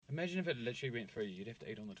Imagine if it literally went through you. You'd have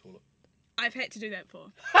to eat on the toilet. I've had to do that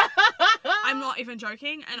before. I'm not even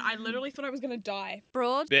joking, and I literally thought I was going to die.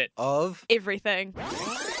 Broad Bit Of Everything.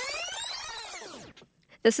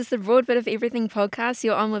 This is the Broad Bit of Everything podcast.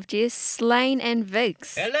 You're on with Jess, Slane, and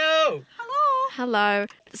Vigs. Hello! Hello.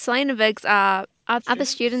 Slane and Vigs are other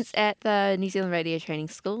students at the New Zealand Radio Training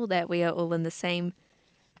School that we are all in the same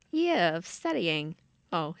year of studying.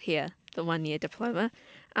 Oh, here, the 1 year diploma.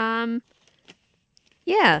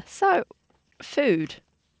 Yeah, so food.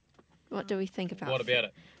 What do we think about What about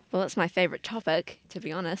it? Well, it's my favourite topic, to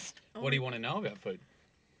be honest. What do you want to know about food?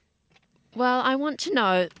 Well, I want to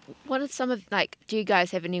know, what are some of, do you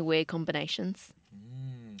guys have any weird combinations?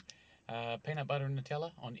 Peanut butter and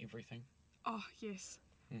Nutella on everything. Oh, yes.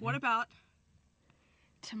 What about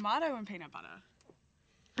tomato and peanut butter?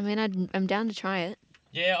 I mean, I'm down to try it.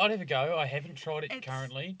 Yeah, I'd have a go. I haven't tried it It's-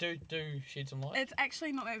 currently. Do shed some light. It's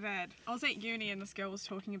actually not that bad. I was at uni and this girl was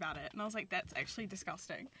talking about it, and I was like, that's actually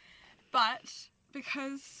disgusting. But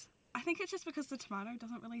because, I think it's just because the tomato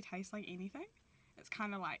doesn't really taste like anything. It's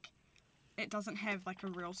kind of like, it doesn't have like a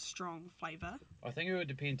real strong flavour. I think it would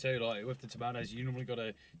depend too. Like with the tomatoes, you normally got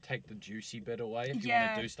to take the juicy bit away if you Yeah.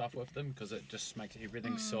 want to do stuff with them because it just makes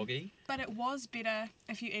everything soggy. But it was better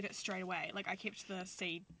if you eat it straight away. Like I kept the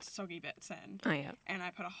seed soggy bits in. Oh, yeah. And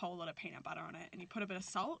I put a whole lot of peanut butter on it, and you put a bit of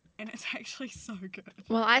salt, and it's actually so good.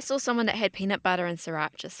 Well, I saw someone that had peanut butter and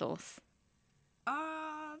sriracha sauce.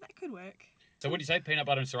 That could work. So what do you say? Peanut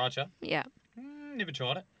butter and sriracha? Yeah. Never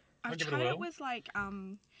tried it. I've I'll give it a tried it whirl. with like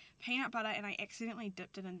peanut butter, and I accidentally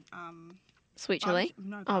dipped it in Sweet chili?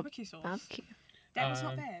 barbecue sauce. Barbecue. That was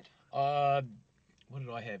not Um, bad. What did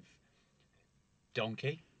I have?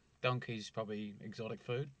 Donkey. Donkey's probably exotic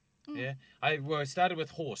food. Yeah. I started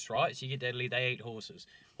with horse, right? So you get that they eat horses.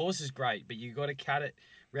 Horse is great, but you got to cut it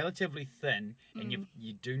relatively thin, and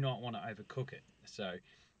you do not want to overcook it. So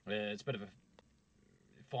it's a bit of a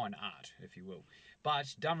fine art, if you will.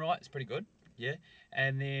 But done right, it's pretty good. Yeah.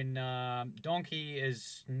 And then donkey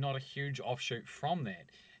is not a huge offshoot from that.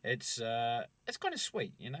 It's kind of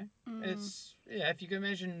sweet, you know. It's if you can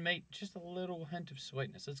imagine meat, just a little hint of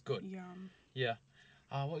sweetness. It's good. Yum. Yeah.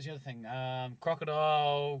 What was the other thing?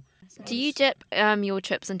 Crocodile. Do you dip your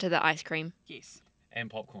chips into the ice cream? Yes. And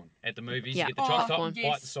popcorn at the movies. Yeah. You get the Oh, chocolate top, popcorn. bite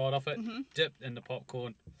yes. the side off it, dip in the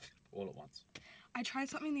popcorn, all at once. I tried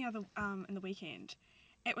something the other in the weekend.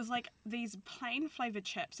 It was like these plain flavoured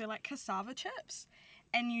chips. They're like cassava chips,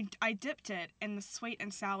 and I dipped it in the sweet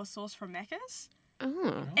and sour sauce from Macca's,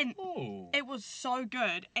 Oh. and Oh. it was so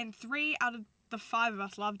good. And 3 out of the 5 of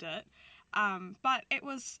us loved it. But it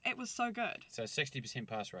was so good. So 60%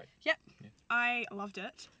 pass rate. Yep, I loved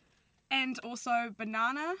it, and also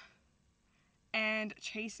banana and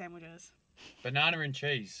cheese sandwiches. Banana and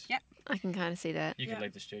cheese. Yep. I can kind of see that. You can Yeah.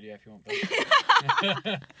 leave the studio if you want.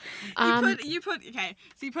 You put okay.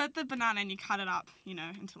 So you put the banana and you cut it up,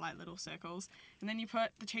 into like little circles, and then you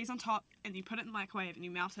put the cheese on top, and you put it in the microwave, and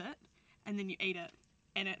you melt it, and then you eat it,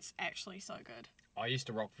 and it's actually so good. I used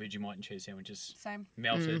to rock Vegemite and cheese sandwiches. Same.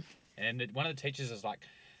 Melted. And one of the teachers is like,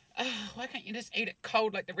 why can't you just eat it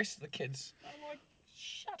cold like the rest of the kids? I'm like,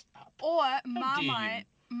 shut up. Or dare you.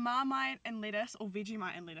 Marmite and lettuce, or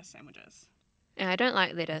Vegemite and lettuce sandwiches. Yeah, I don't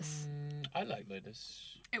like lettuce. I like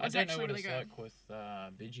lettuce. It was I don't know actually what really it's good. like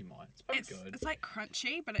with Vegemite. It's pretty good. It's like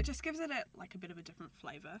crunchy, but it just gives it a bit of a different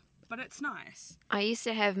flavour. But it's nice. I used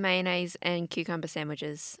to have mayonnaise and cucumber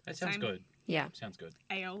sandwiches. That sounds Same. good. Yeah. Sounds good.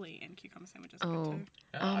 Aioli and cucumber sandwiches are Oh. good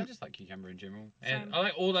too. I just like cucumber in general. And Same. I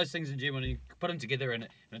like all those things in general. And you put them together and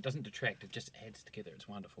it doesn't detract. It just adds together. It's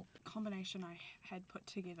wonderful. Combination I had put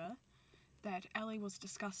together that Ellie was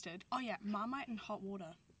disgusted. Oh yeah, Marmite and hot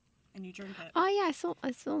water, and you drink it. Oh, yeah, I saw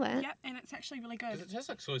that. Yep, and it's actually really Does good. it taste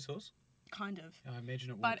like soy sauce? Kind of. I imagine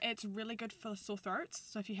it would. But it's really good for sore throats.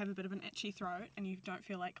 So if you have a bit of an itchy throat and you don't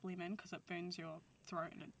feel like lemon because it burns your throat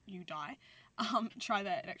and you die, try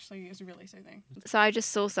that. It actually is really soothing. So I just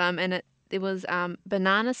saw some, and there was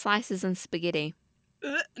banana slices and spaghetti.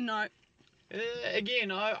 No.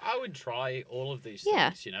 Again, I would try all of these Yeah.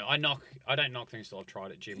 things. I don't knock things till I've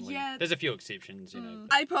tried it generally. Yeah. There's a few exceptions, you know.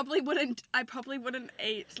 I probably wouldn't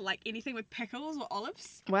eat like anything with pickles or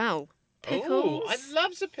olives. Wow. Oh, Pickles. I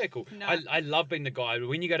love a pickle. No. I love being the guy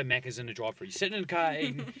when you go to Macca's in the drive-thru, you're sitting in the car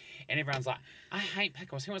eating, and everyone's like, I hate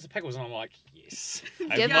pickles. Who wants the pickles? And I'm like, yes.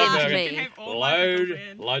 Have Give my them to burger. me. You can have all my pickles,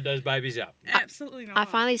 man. Load those babies up. Absolutely not. I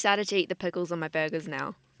finally started to eat the pickles on my burgers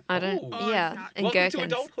now. I don't. Oh. Yeah, Oh, and Welcome to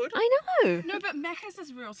gherkins. adulthood. I know. No, but Macca's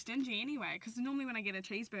is real stingy anyway, because normally when I get a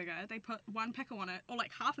cheeseburger, they put one pickle on it, or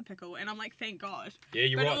like half a pickle, and I'm like, thank God. Yeah,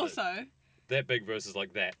 you're But right. also, that big versus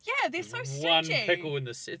like that. Yeah, they're so One stingy. pickle in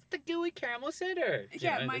it's the gooey caramel center.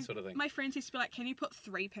 Yeah, that sort of thing. my friends used to be like, can you put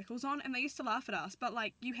 3 pickles on? And they used to laugh at us, but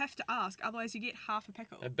like, you have to ask, otherwise you get half a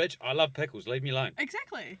pickle. Bitch, I love pickles. Leave me alone.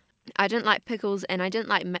 Exactly. I didn't like pickles and I didn't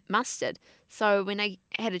like mustard. So when I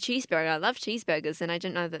had a cheeseburger, I love cheeseburgers and I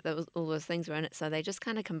didn't know that there was all those things were in it. So they just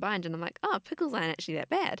kind of combined and I'm like, oh, pickles aren't actually that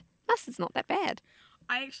bad. Mustard's not that bad.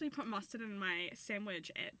 I actually put mustard in my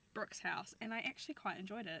sandwich at Brooke's house, and I actually quite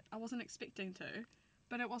enjoyed it. I wasn't expecting to,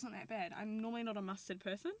 but it wasn't that bad. I'm normally not a mustard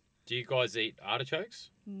person. Do you guys eat artichokes?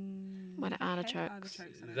 What are I hate artichokes? I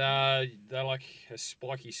don't know. They're like a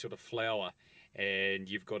spiky sort of flower, and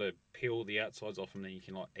you've got to peel the outsides off, and then you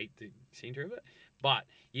can like eat the centre of it. But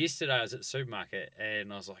yesterday I was at the supermarket,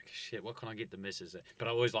 and I was like, shit, what can I get the missus? But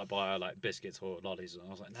I always like buy like biscuits or lollies, and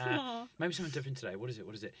I was like, nah, Aw. maybe something different today. What is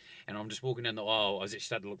it? And I'm just walking down the aisle. I was actually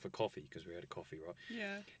starting to look for coffee because we had a coffee, right?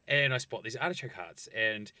 Yeah. And I spot these artichoke hearts,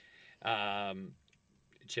 and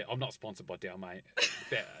I'm not sponsored by Balmain.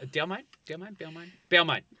 Balmain.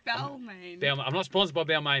 Balmain. I'm not sponsored by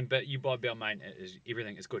Balmain, but you buy Balmain,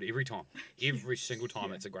 everything is good every time. Every single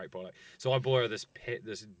time, it's a great product. So I bought her this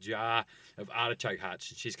jar of artichoke hearts,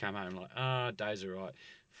 and she's come home like, days are right.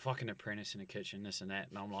 Fucking apprentice in the kitchen, this and that,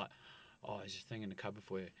 and I'm like, oh, there's a thing in the cupboard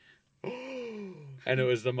for you. And it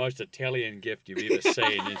was the most Italian gift you've ever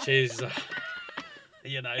seen, and she's.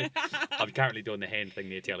 You know, I'm currently doing the hand thing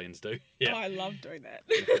the Italians do. Yeah. Oh, I love doing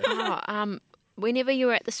that. Whenever you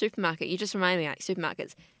were at the supermarket, you just remind me, like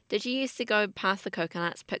supermarkets, did you used to go past the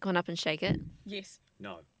coconuts, pick one up and shake it? Yes.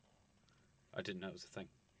 No. I didn't know it was a thing.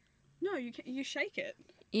 No, you shake it.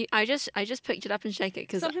 I just picked it up and shake it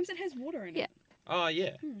because Sometimes it has water in it. Yeah. Oh,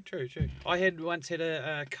 yeah. True. I once had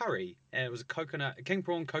a curry, and it was a king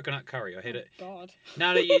prawn coconut curry. I had it. God.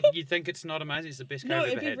 No, you think it's not amazing? It's the best curry No, I've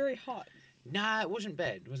it'd ever be had. very hot. Nah, it wasn't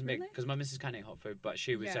bad. It wasn't bad Really? because my missus can't eat hot food, but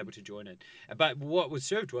she was Yeah. able to join in. But what was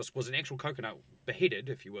served to us was an actual coconut beheaded,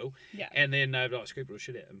 if you will. Yeah. And then they like scooped all the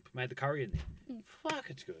shit out and made the curry in there. Fuck,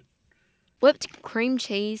 it's good. whipped cream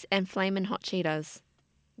cheese and flaming hot Cheetos.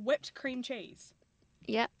 Whipped cream cheese.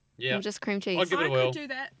 Yep. Yeah. Or just cream cheese. I'd give it I a whirl. could do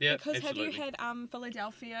that. Yeah, because absolutely. have you had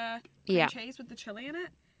Philadelphia cream Yeah. cheese with the chili in it?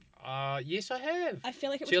 Yes, I have. I feel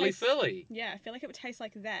like it would Chili taste... Philly. Yeah, I feel like it would taste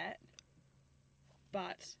like that,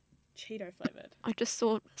 but Cheeto flavoured. I just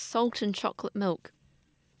saw salt and chocolate milk.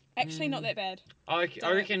 Actually, not that bad. I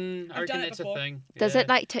Done it. reckon I've done it that's a before. thing. Does Yeah. it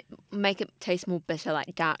like make it taste more bitter,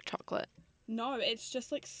 like dark chocolate? No, it's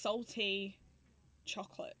just like salty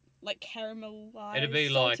chocolate. Like caramelized. It'd be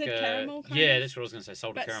like salted caramel kind yeah, of. that's what I was gonna say.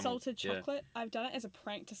 Salted But caramel. salted Yeah. chocolate. I've done it as a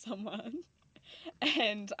prank to someone.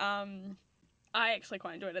 And I actually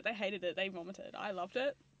quite enjoyed it. They hated it. They vomited. I loved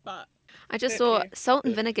it. But I just Bit saw few. salt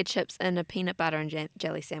and vinegar chips in a peanut butter and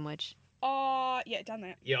jelly sandwich. yeah, done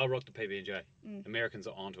that. Yeah, I rock the PB&J. Mm. Americans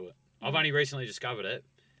are onto it. I've only recently discovered it.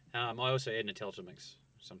 I also add Nutella to mix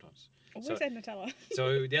sometimes. Always So- add Nutella.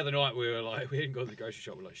 So the other night we were like, we hadn't gone to the grocery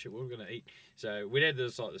shop. We're like, shit, what are we gonna eat? So we'd had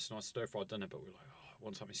this nice stir fried dinner, but we're like, oh, I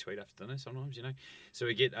want something sweet after dinner sometimes, you know. So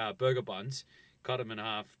we get burger buns, cut them in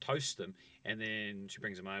half, toast them, and then she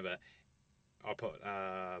brings them over. I put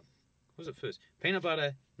what was it first? Peanut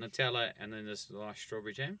butter, Nutella, and then this nice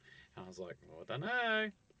strawberry jam. And I was like, well, I don't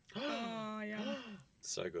know. Oh, yeah.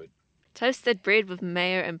 So good. Toasted bread with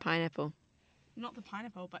mayo and pineapple. Not the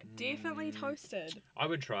pineapple, but definitely toasted. I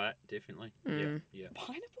would try it, definitely. Mm. Yeah.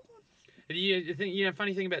 Pineapple? And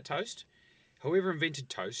funny thing about toast, whoever invented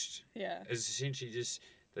toast Yeah. is essentially just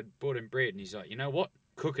they brought in bread and he's like, you know what?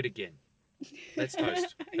 Cook it again. That's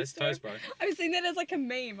toast. That's So- toast, bro. I've seen that as like a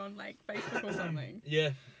meme on like Facebook or something.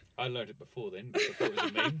 Yeah. I learned it before then, before it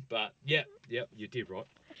was a meme. But yeah, you did right.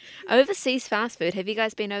 Overseas fast food. Have you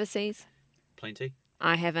guys been overseas? Plenty.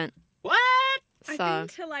 I haven't. What? I've So been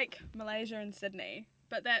to like Malaysia and Sydney,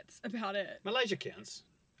 but that's about it. Malaysia counts.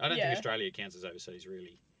 I don't Yeah. think Australia counts as overseas,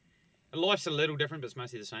 really. Life's a little different, but it's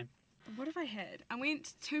mostly the same. What have I had? I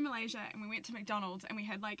went to Malaysia and we went to McDonald's and we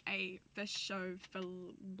had like a fish show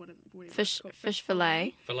whatever it's called. fish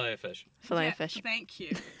fillet. Filet of fish. Fillet Yeah, of fish. Thank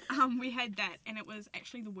you. We had that and it was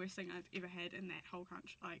actually the worst thing I've ever had in that whole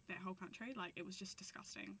country. Like it was just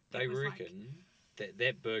disgusting. They It was, like- reckon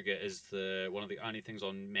that burger is one of the only things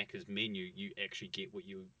on Macca's menu you actually get what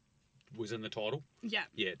was in the title. yeah.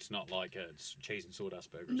 Yeah, it's not like a cheese and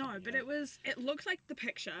sawdust burger. Or No, something, but you know? it looked like the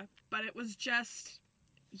picture, but it was just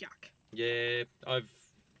yuck. Yeah,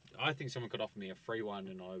 I think someone could offer me a free one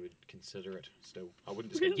and I would consider it still. I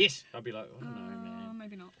wouldn't just Really? go, yes. I'd be like, I don't know, man.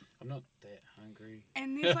 Maybe not. I'm not that hungry.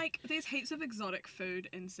 And there's heaps of exotic food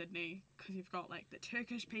in Sydney because you've got like the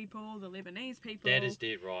Turkish people, the Lebanese people. That is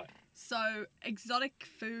dead right. So exotic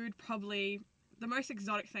food, probably the most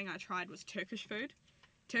exotic thing I tried was Turkish food.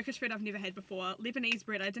 Turkish food I've never had before. Lebanese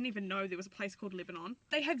bread, I didn't even know there was a place called Lebanon.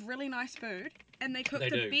 They have really nice food, and they cook They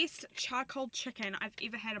the do. best charcoal chicken I've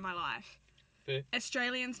ever had in my life. Fair.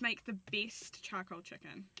 Australians make the best charcoal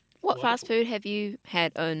chicken. What Wonderful. fast food have you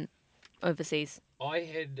had on overseas? I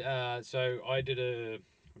had so I did a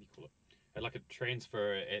what do you call it? Like a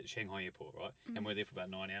transfer at Shanghai Airport, right? And we are there for about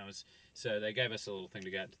 9 hours. So they gave us a little thing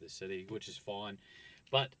to go out to the city, which is fine.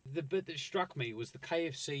 But the bit that struck me was the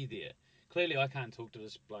KFC there. Clearly, I can't talk to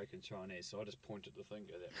this bloke in Chinese, so I just pointed the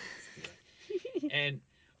finger at that. And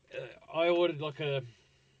I ordered like a,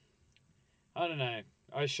 I don't know.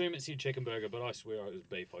 I assume it said chicken burger, but I swear it was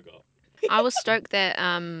beef I got. I was stoked that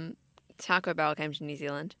Taco Bell came to New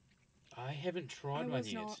Zealand. I haven't tried I one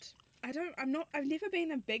was yet. not. I've never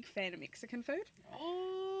been a big fan of Mexican food.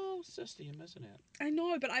 Oh, sister, you're missing out. I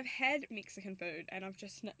know, but I've had Mexican food and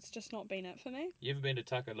it's just not been it for me. You ever been to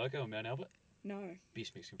Taco Loco in Mount Albert? No.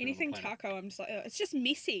 Best Mexican food Anything on the planet. taco, I'm just like, ugh, it's just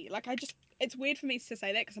messy. Like, it's weird for me to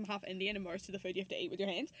say that because I'm half Indian and most of the food you have to eat with your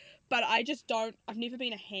hands. But I've never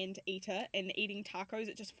been a hand eater, and eating tacos,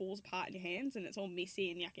 it just falls apart in your hands and it's all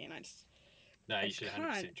messy and yucky, and I just, No, I you should 100%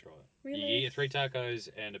 can't. try it. Really? You get 3 tacos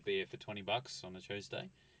and a beer for $20 on a Tuesday.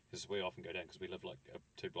 Because we often go down because we live like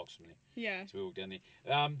 2 blocks from there. yeah. So we walk down there.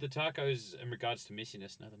 The tacos, in regards to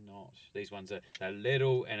messiness, no, they're not. These ones they're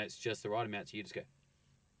little and it's just the right amount. So you just go,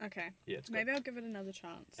 Okay. yeah, it's good. Maybe I'll give it another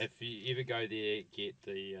chance. If you ever go there, get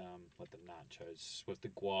the like the nachos with the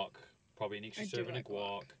guac, probably an extra I do serving like of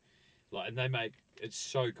guac. Like, and they make it's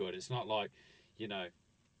so good. It's not like, you know,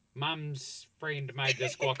 Mum's friend made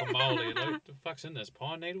this guacamole. Like, what the fuck's in this?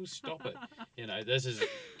 Pine needles? Stop it. You know, this is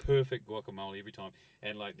perfect guacamole every time.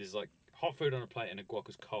 And like, there's like hot food on a plate and the guac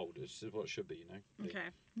is cold. It's what it should be, you know. Okay.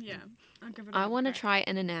 Yeah. I'll give it. I another want to crack. try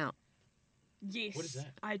In-N-Out. Yes. What is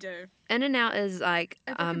that? I do. In-N-Out is like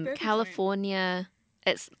It's like a burger joint. California.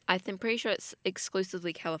 I'm pretty sure it's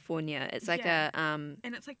exclusively California. It's like Yeah. a And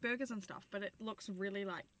it's like burgers and stuff, but it looks really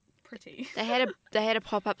like pretty. They had a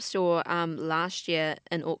pop up store last year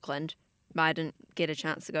in Auckland, but I didn't get a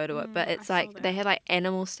chance to go to it. But I it's saw like they that. had like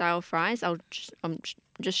animal style fries. I'm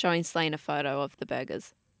just showing Slane a photo of the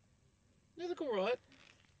burgers, They look alright.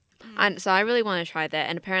 and so I really want to try that.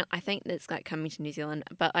 And apparently, I think that's like coming to New Zealand.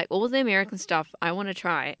 But like all the American stuff, I want to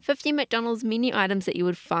try. 50 McDonald's menu items that you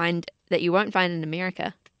won't find in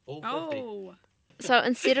America. All 50. Oh. So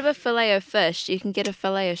instead of a fillet of fish, you can get a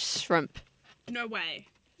fillet of shrimp. No way.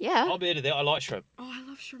 Yeah, I'll be into that. I like shrimp. Oh, I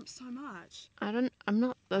love shrimp so much. I'm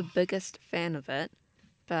not the biggest fan of it,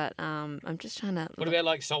 but I'm just trying to. What about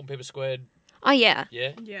like salt and pepper squid? Oh yeah.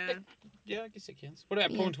 Yeah. Yeah. Yeah, I guess it counts. What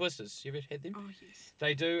about Yeah. prawn twisters? You ever had them? Oh yes.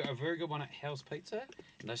 They do a very good one at House Pizza.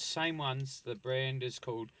 And those same ones, the brand is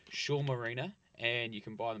called Shaw Marina. And you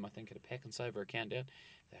can buy them, I think, at a Pack and Save or a Countdown.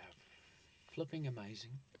 They are flipping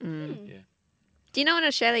amazing. Yeah. Do you know in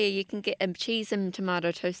Australia you can get a cheese and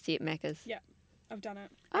tomato toasty at Macca's? I've done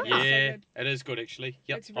it. Oh. It's so Yeah, good. it is good actually.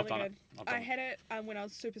 Yep, It's really I've done good. it. I've done I it. had it when I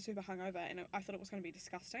was super hungover, and I thought it was going to be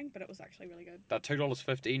disgusting, but it was actually really good. They're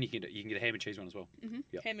 $2.50 and you can get a ham and cheese one as well.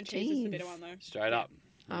 Yep. Ham and cheese is the better Jeez. one though. Straight up.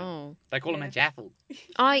 Yeah. Oh. They call them Yeah. a jaffle.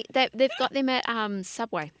 Oh, they've got them at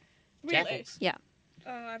Subway. Really? Jaffles. Yeah.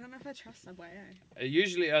 I don't know if I trust Subway. Eh?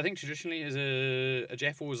 Usually, I think traditionally, is a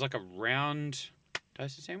jaffle is like a round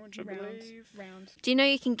toasted sandwich, I believe. Round. Do you know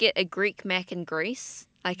you can get a Greek mac in Greece?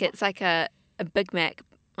 Like it's like a Big Mac.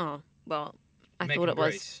 Oh, well, I Mac thought and it was.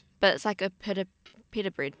 grease. But it's like a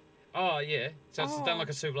pita bread. Oh yeah, so it's Oh. done like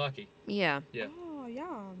a souvlaki. Yeah. Yeah. Oh,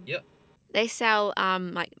 yum. They sell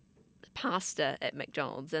like pasta at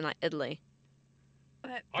McDonald's in like Italy.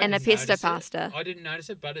 But, I And a didn't pesto notice it. pasta. I didn't notice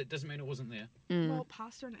it, but it doesn't mean it wasn't there. Mm. well,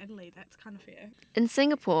 pasta in Italy, that's kind of fair. In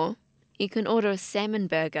Singapore, you can order a salmon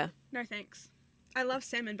burger, No thanks. I love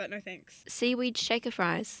salmon, but no thanks. seaweed shaker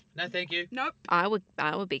fries. No, thank you. Nope. I would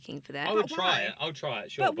be keen for that. I would But try why? it. I'll try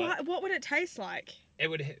it, sure. But But what would it taste like? it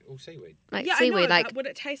would all seaweed. Like yeah, seaweed, I know, like but would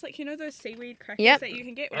it taste like, you know those seaweed crackers Yep. that you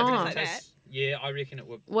can get? I Would it reckon Oh. taste it like that? tastes- Yeah, I reckon it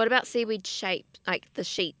would. what about seaweed shape, like the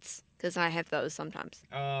sheets? Because I have those sometimes.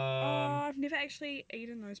 Oh, I've never actually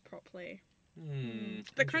eaten those properly. The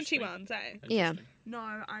crunchy interesting. ones, eh? Yeah. Interesting. No,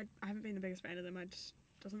 I haven't been the biggest fan of them. I just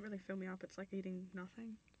doesn't really fill me up. It's like eating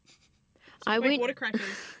nothing. I Like went water crackers.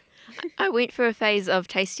 I went for a phase of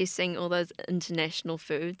taste testing all those international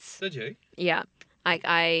foods. Did you? Yeah. Like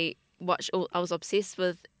I was obsessed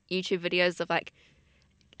with YouTube videos of like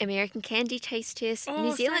American candy taste test,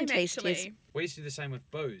 New Zealand same, taste actually. test. We used to do the same with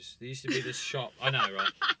booze. There used to be this shop. I know,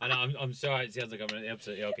 right? I know. I'm sorry. It sounds like I'm an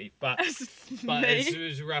absolute yogi, but Me. it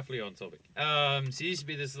was roughly on topic. So there used to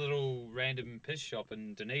be this little random piss shop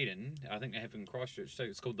in Dunedin. I think they have in Christchurch too.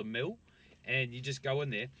 It's called the Mill, and you just go in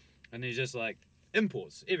there, and there's just like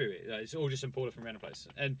imports everywhere. Like, it's all just imported from random places.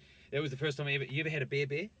 And that was the first time you ever had a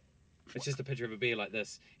bear? It's just a picture of a bear like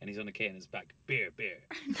this, and he's on a can and it's back, bear.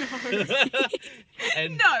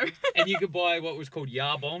 and No. and you could buy what was called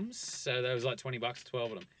Yar bombs. So there was like $20,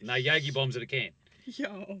 12 of them. No, Yogi bombs in a can.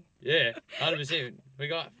 Yo. Yeah, 100%.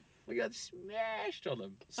 We got smashed on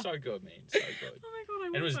them. So good, man. So good. Oh my god, I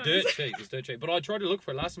And it want was those. dirt cheap. But I tried to look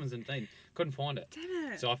for it last month and couldn't find it.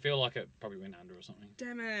 Damn it. So I feel like it probably went under or something.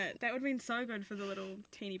 Damn it. That would have been so good for the little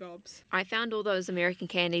teeny bobs. I found all those American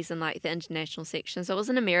candies in like the international section. So it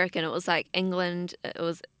wasn't American. It was like England. It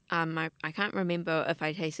was I can't remember if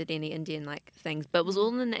I tasted any Indian like things, but it was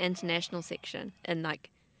all in the international section in like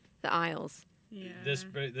the aisles. Yeah. This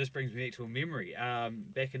brings me back to a memory.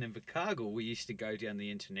 Back in Invercargill, we used to go down the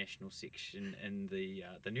international section in the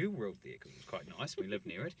New World there because it was quite nice. We lived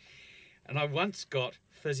near it. And I once got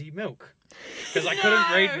fizzy milk because I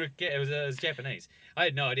couldn't read. It was Japanese. I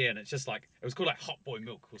had no idea, and it's just like it was called like hot boy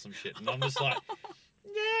milk or some shit. And I'm just like,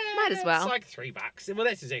 yeah, Might as well. It's like $3. Well,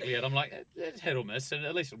 that's exactly it. I'm like, it's hit or miss, and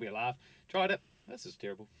at least it'll be a laugh. Tried it. This is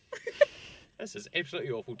terrible. This is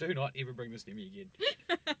absolutely awful. Do not ever bring this near me again.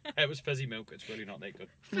 It was fizzy milk. It's really not that good.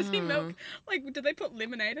 Fizzy milk. Like, did they put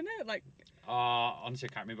lemonade in it? Like, Honestly,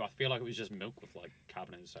 I can't remember. I feel like it was just milk with like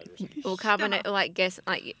carbonated soda or something. Or carbonate, or like gas,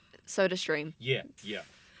 like Soda Stream. Yeah.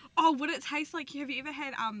 oh, would it taste like? Have you ever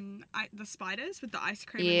had the spiders with the ice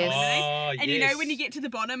cream Yes. and lemonade? Oh, And you know when you yes. get to the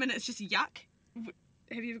bottom and it's just yuck.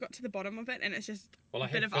 Have you ever got to the bottom of it and it's just Well, I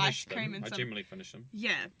a bit have of ice finished cream them. and I some? generally finish them.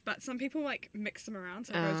 Yeah, but some people like mix them around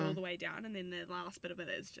so it goes Oh. all the way down, and then the last bit of it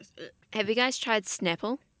is just. Have you guys tried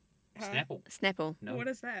Snapple? Huh? Snapple. Snapple. No. What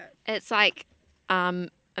is that? It's like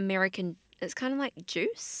American. It's kind of like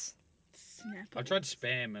juice. Snapple. I tried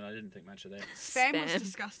Spam and I didn't think much of that. Spam was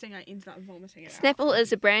disgusting. I ended up vomiting it out. Snapple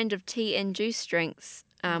is a brand of tea and juice drinks,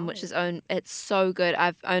 which Oh. is own. It's so good.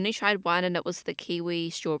 I've only tried one, and it was the kiwi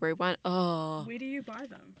strawberry one. Oh, Where do you buy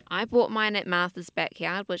them? I bought mine at Martha's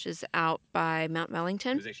Backyard, which is out by Mount It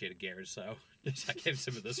Wellington. was actually at a garage sale. Just like have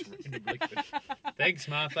some of this random liquid. Thanks,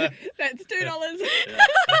 Martha. That's $2.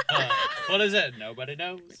 Yeah. What is it? Nobody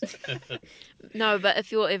knows. No, but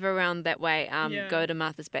if you're ever around that way, Yeah. go to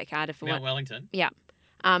Martha's Backyard if you Mount want. Wellington.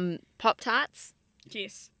 Pop Tarts.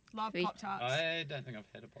 Yes, love We- Pop Tarts. I don't think I've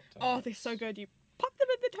had a Pop Tart. Oh, they're so good. You pop them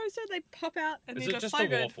in the toaster, they pop out, and Is they're it just just so a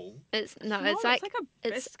good. waffle? It's No, it's like a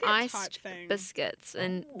it's biscuit type iced thing. biscuits,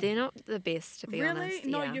 and they're not the best to be Really? honest.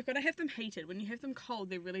 No, Yeah. you've got to have them heated. When you have them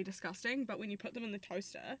cold, they're really disgusting. But when you put them in the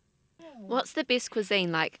toaster, What's the best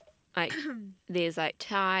cuisine like? Like there's like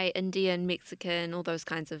Thai, Indian, Mexican, all those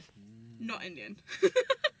kinds of. not Indian.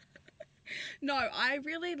 No, I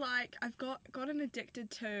really like. I've gotten addicted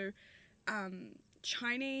to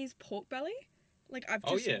Chinese pork belly. Like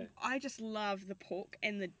Oh, yeah. I just love the pork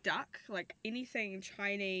and the duck. Like anything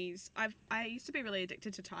Chinese. I used to be really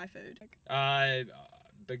addicted to Thai food.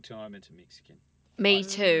 Big time into Mexican. Me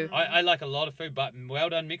too. I like a lot of food, but well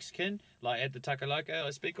done Mexican, like at the Taco Loco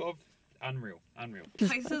I speak of, unreal.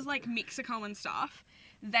 Places like Mexico and stuff,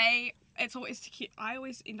 it's always tequila. I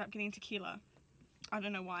always end up getting tequila. I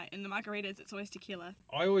don't know why. In the margaritas, it's always tequila.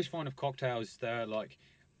 I always find of cocktails they're like,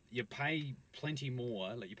 you pay plenty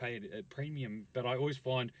more, like you pay a premium, but I always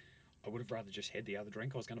find I would have rather just had the other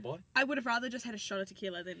drink I was going to buy. I would have rather just had a shot of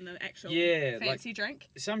tequila than an actual Yeah, fancy drink.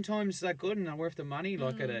 Sometimes they're good and they're worth the money,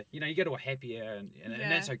 like at a, you go to a happier and Yeah.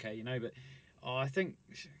 that's okay, but I think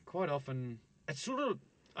quite often it's sort of,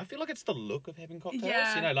 I feel like it's the look of having cocktails,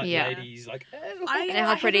 Yeah. like Yeah. ladies, like, I And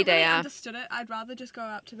how pretty haven't they really are. understood it. I'd rather just go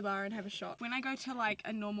up to the bar and have a shot. When I go to like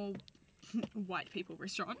a normal white people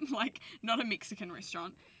restaurant, like not a Mexican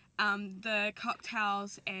restaurant, the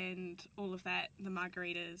cocktails and all of that, the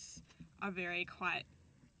margaritas are very quite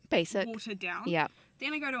Basic. watered down. Yeah.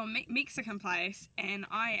 Then I go to a Mexican place and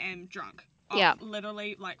I am drunk. Off Yeah.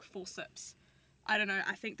 Literally like 4 sips. I don't know.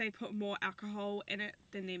 I think they put more alcohol in it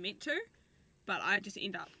than they're meant to. But I just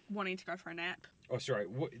end up wanting to go for a nap. oh sorry,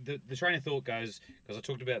 the train of thought goes, because I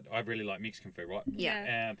talked about I really like Mexican food, right?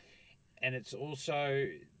 Yeah. And it's also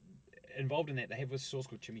involved in that they have this sauce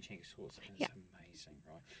called chimichanga sauce, and it's amazing,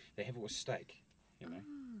 right? They have it with steak,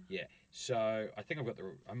 Yeah. So I think I've got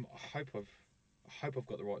I hope I've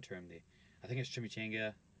got the right term there. I think it's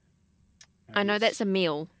chimichanga. I know that's a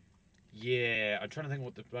meal. Yeah, I'm trying to think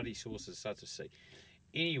what the bloody sauce is. Starts with C.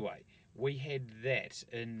 Anyway, we had that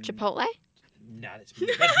in Chipotle? No, that's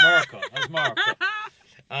Morocco. That's Morocco.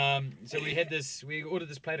 So we ordered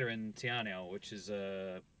this platter in Tianao, which is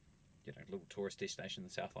a little tourist destination in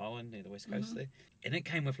the South Island near the west coast there. And it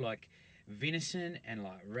came with like venison and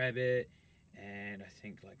like rabbit and I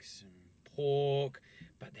think like some pork,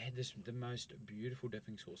 but they had the most beautiful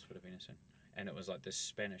dipping sauce for the venison, and it was like this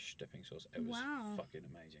Spanish dipping sauce. It was Wow. fucking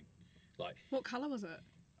amazing. Like, What colour was it?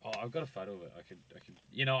 oh, I've got a photo of it. I could,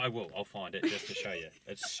 you know, I will. I'll find it just to show you.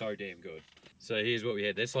 It's so damn good. So here's what we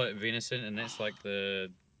had. That's like venison, and that's like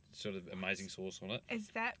the sort of amazing sauce on it. Is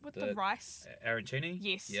that with The- the rice? Arancini.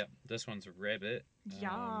 Yes. Yep. This one's a rabbit.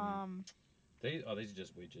 Yum. These are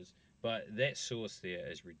just wedges, but that sauce there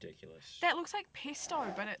is ridiculous. That looks like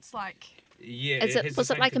pesto, but it's like... Yeah. Is has it the was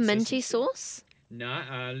it same like a minty consistency. sauce?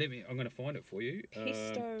 No, let me. I'm gonna find it for you.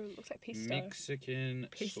 Pesto. Looks like pesto. Mexican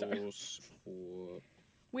Pesto. sauce for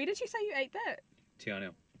Where did you say you ate that? Tiano.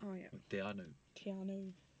 Oh, yeah. Tiano.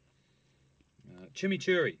 Tiano.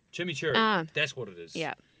 Chimichurri. Chimichurri. Ah. That's what it is.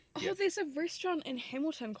 Yeah. Oh, Yeah. there's a restaurant in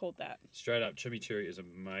Hamilton called that. Straight up, chimichurri is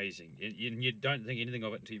amazing. You don't think anything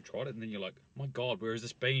of it until you've tried it, and then you're like, my God, where has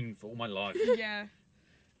this been for all my life? Yeah.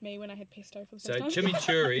 Me when I had pesto for the So first time.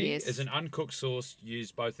 chimichurri Yes. is an uncooked sauce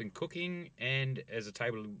used both in cooking and as a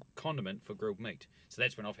table condiment for grilled meat. So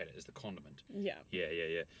that's when I've had it, as the condiment. Yeah.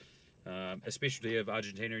 Yeah. A specialty of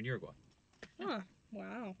Argentina and Uruguay. Oh,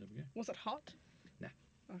 wow. There we go. Was it hot? Nah.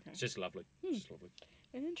 Okay. It's just lovely. It's just lovely.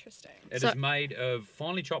 Interesting. It is So- made of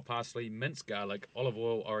finely chopped parsley, minced garlic, olive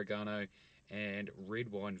oil, oregano, and red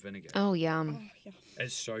wine vinegar. Oh, yum. Oh, yeah.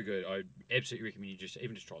 It's so good. I absolutely recommend you just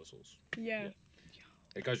try the sauce. Yeah.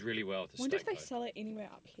 It goes really well with the Wonder steak. if they though. sell it anywhere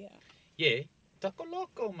up here. Yeah. Taco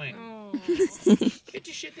Loco, man. Oh. Get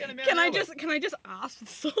your shit down in Mount Can I Albert. just ask for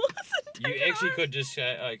the sauce? and You take it actually home? could just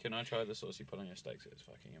say, "Oh, can I try the sauce you put on your steaks? It's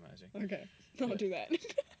fucking amazing." Okay. I'll do that.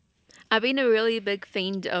 I've been a really big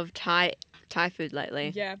fiend of Thai food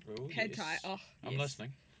lately. yeah. Ooh, Pad yes. Thai. Oh, I'm yes.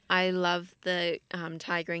 listening. I love the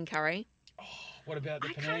Thai green curry. Oh, what about the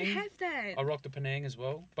I Penang? can't have that. I rock the Penang as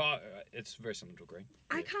well, but it's very similar to a green.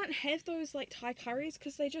 I Yeah. can't have those like Thai curries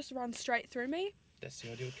because they just run straight through me. That's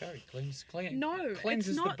the idea with curry. Clean. No, Cleanses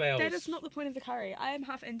it's not. the bowels. That is not the point of the curry. I am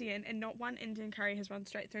half Indian, and not one Indian curry has run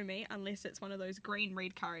straight through me unless it's one of those green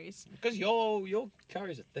red curries. Because your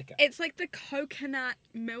curries are thicker. It's like the coconut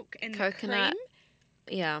milk and Coconut.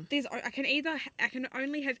 cream. Yeah. I can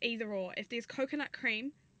only have either or. If there's coconut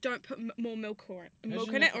cream, don't put more milk in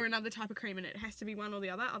Imagine it if or another type of cream in it. It has to be one or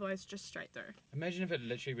the other. Otherwise, just straight through. Imagine if it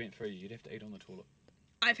literally went through you. You'd have to eat on the toilet.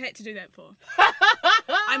 I've had to do that before.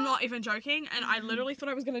 I'm not even joking, and I literally thought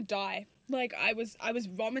I was gonna die. Like I was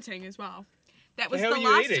vomiting as well. That was hell the are you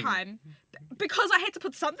last eating? time because I had to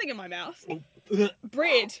put something in my mouth.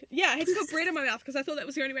 Bread. Yeah, I had to put bread in my mouth because I thought that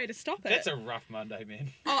was the only way to stop it. That's a rough Monday,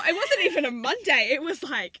 man. Oh, it wasn't even a Monday. It was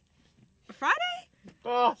like a Friday.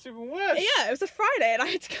 Oh, it's even worse. Yeah, it was a Friday, and I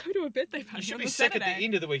had to go to a birthday You party should on be the sick Saturday. at the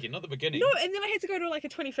end of the weekend, not the beginning. No, and then I had to go to like a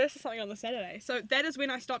 21st or something on the Saturday. So that is when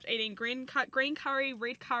I stopped eating green curry,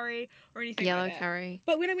 red curry, or anything Yellow like that. curry.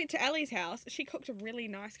 But when I went to Ellie's house, she cooked a really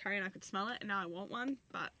nice curry, and I could smell it, and now I want one,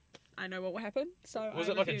 but I know what will happen. So Was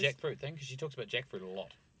I it like a refused. jackfruit thing? Because she talks about jackfruit a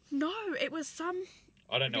lot. No, it was some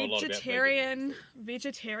I don't know a lot about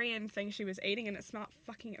vegetarian thing she was eating, and it smelled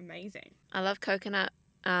fucking amazing. I love coconut.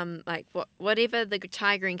 Like whatever the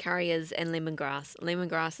Thai green curry is, and lemongrass.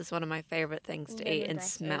 Lemongrass is one of my favorite things to eat and Lemongrass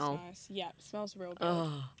is smell. Nice. Yeah, it smells real good.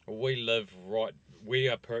 Oh, We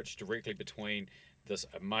are perched directly between this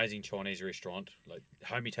amazing Chinese restaurant, like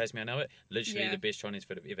Homie Taste Mount Albert, literally Yeah. the best Chinese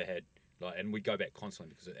food I've ever had. Like, and we go back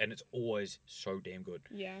constantly and it's always so damn good.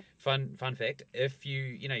 Yeah. Fun fact: if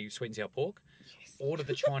you sweet and sour pork, order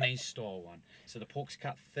the Chinese style one. So the pork's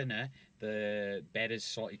cut thinner, the batter's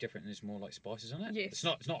slightly different, and there's more like spices in it. Yes.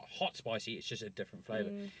 It's not hot spicy. It's just a different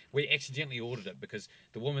flavour. We accidentally ordered it because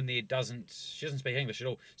the woman there doesn't speak English at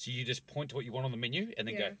all. So you just point to what you want on the menu and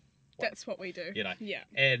then Yeah. go. That's what we do. You know. Yeah.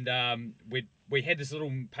 And we had this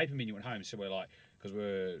little paper menu at home, so we're like, because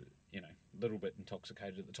we're a little bit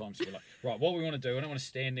intoxicated at the time, so we're like, right, what we want to do, I don't want to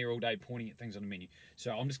stand there all day pointing at things on the menu,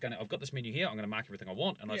 so I've got this menu here, I'm going to mark everything I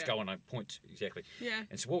want, and I just Yeah. go and I point exactly. Yeah.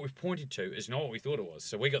 And so what we've pointed to is not what we thought it was,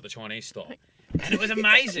 so we got the Chinese style, and it was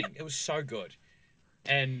amazing. It was so good.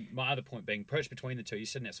 And my other point being, perched between the two, you're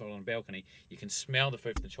sitting outside on a balcony, you can smell the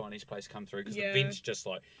food from the Chinese place come through, because Yeah. the vent's just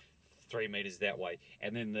like 3 meters that way,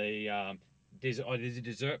 and then the there's a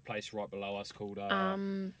dessert place right below us called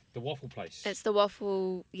the waffle place. it's the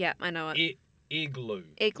waffle. Yeah, I know it. Igloo.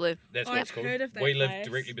 Igloo. That's Oh, what I've it's called. heard of that We live place.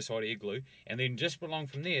 directly beside Igloo, and then just along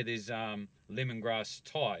from there, there's Lemongrass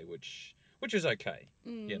Thai, which is okay.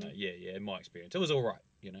 You know, yeah. In my experience, it was all right.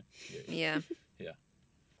 You know. Yeah. Yeah. Yeah.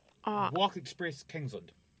 Oh, Walk Express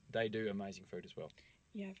Kingsland, they do amazing food as well.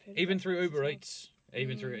 Yeah, I've heard of Even that through place as Uber well. Eats,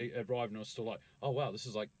 even through Arrive, and I was still like, oh wow, this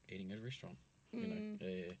is like eating at a restaurant. You know.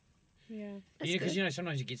 Yeah. Yeah. That's Because good.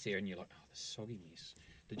 sometimes you get there and you're like, oh, the soggy mess.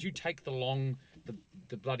 Did you take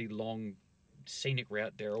the bloody long scenic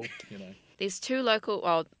route, Daryl. You know. There's two local,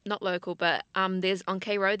 well, not local, but there's on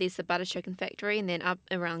K Road, there's the butter chicken factory, and then up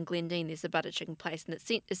around Glendine, there's the butter chicken place, and it's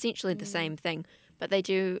essentially the same thing, but they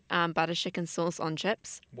do butter chicken sauce on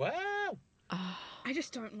chips. Wow. I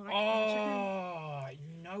just don't like butter chicken. Oh, I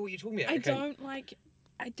know what you're talking about. I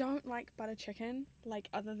Okay. don't like butter chicken, like,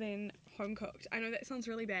 other than home cooked. I know that sounds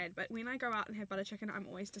really bad, but when I go out and have butter chicken, I'm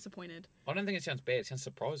always disappointed. I don't think it sounds bad. It sounds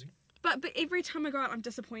surprising. But every time I go out, I'm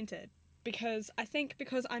disappointed because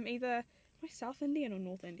I'm either, am I South Indian or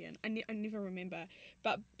North Indian? I never remember.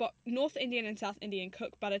 But North Indian and South Indian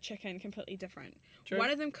cook butter chicken completely different. True. One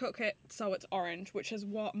of them cook it so it's orange, which is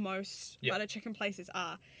what most butter chicken places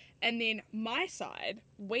are. And then my side,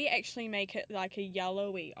 we actually make it like a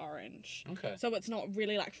yellowy orange. Okay. So it's not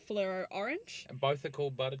really like fluoro orange. And both are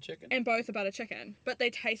called butter chicken? And both are butter chicken, but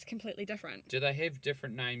they taste completely different. Do they have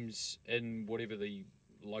different names in whatever the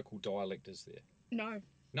local dialect is there? No.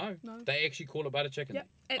 No. No. They actually call it butter chicken? Yep.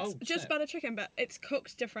 It's Oh, just snap. butter chicken, but it's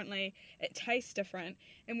cooked differently. It tastes different.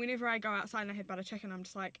 And whenever I go outside and I have butter chicken, I'm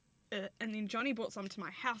just like, ugh. And then Johnny brought some to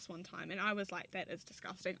my house one time, and I was like, that is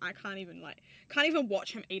disgusting. I can't even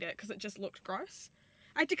watch him eat it because it just looked gross.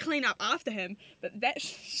 I had to clean up after him, but that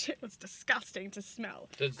shit was disgusting to smell.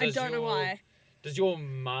 I don't know why. Does your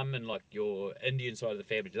mum and like your Indian side of the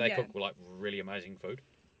family, do they Yeah. cook like really amazing food?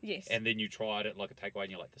 Yes. And then you tried it like a takeaway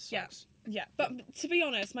and you're like, this Yeah. sucks. Yeah, but to be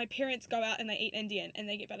honest, my parents go out and they eat Indian and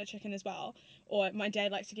they get butter chicken as well. Or my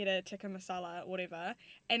dad likes to get a tikka masala or whatever,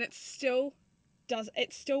 and it still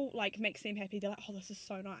like makes them happy. They're like, oh, this is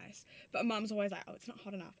so nice. But mum's always like, oh, it's not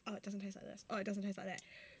hot enough. Oh, it doesn't taste like this. Oh, it doesn't taste like that.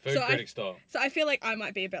 Food critic style. So I feel like I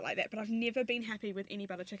might be a bit like that, but I've never been happy with any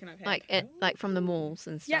butter chicken I've had. Like from the malls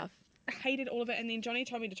and Yeah. stuff. I hated all of it, and then Johnny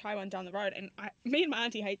told me to try one down the road, and me and my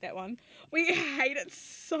auntie hate that one. We hate it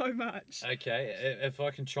so much. Okay, if I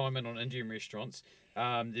can chime in on Indian restaurants,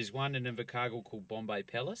 there's one in Invercargill called Bombay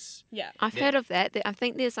Palace. Yeah. I've Yeah. heard of that. I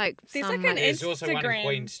think there's like There's some... like an There's also one in Instagram.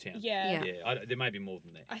 Queenstown. Yeah. Yeah. There may be more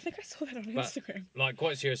than that. I think I saw that on But- Instagram. Like,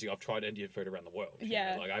 quite seriously, I've tried Indian food around the world. you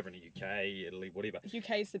Yeah. know, like over in the UK, Italy, whatever.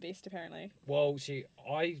 UK's the best, apparently. Well, see,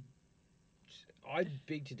 I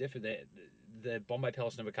beg to differ that the Bombay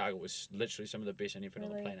Palace in Invercargill was literally some of the best Indian food on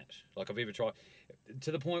the Really? planet. Like, I've ever tried.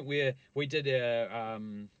 To the point where we did,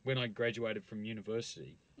 when I graduated from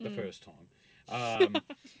university the first time,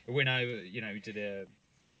 when I, did a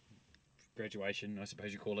graduation, I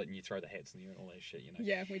suppose you call it, and you throw the hats and all that shit,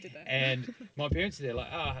 Yeah, we did that. And my parents are there like,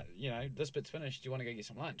 this bit's finished. Do you want to go get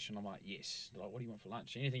some lunch? And I'm like, yes. They're like, what do you want for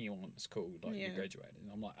lunch? Anything you want is cool. Like, Yeah. you graduated.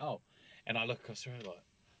 And I'm like, oh. And I look across the road like,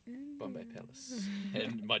 Bombay Palace.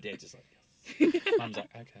 And my dad's just like, yes. Mum's like,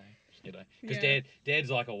 okay. Because Yeah. Dad's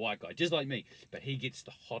like a white guy, just like me. But he gets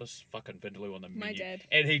the hottest fucking vindaloo on the menu. My dad.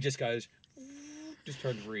 And he just goes, just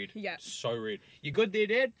turns red. Yeah. So red. You good there,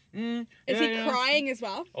 Dad? Is he crying as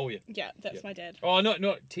well? Oh, yeah. Yeah, that's Yeah. my dad. Oh, not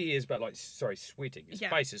tears, but sweating. His Yeah.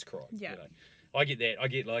 face is crying. Yeah. I get that. I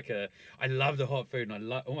get I love the hot food, and I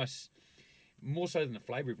love almost more so than the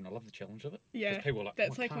flavour even. I love the challenge of it. 'Cause Yeah, people are like,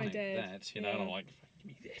 that's "Oh, I like my can't eat dad. That, and I'm like, give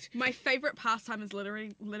me that. My favourite pastime is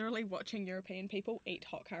literally watching European people eat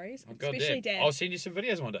hot curries, Oh, God, especially Dad. I'll send you some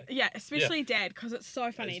videos one day. Yeah, especially Dad, because it's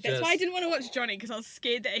so funny. It's That's why I just- didn't want to watch Johnny, because I was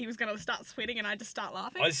scared that he was going to start sweating and I'd just start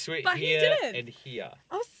laughing. I sweat But he here didn't. and here.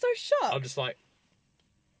 I was so shocked. I'm just like,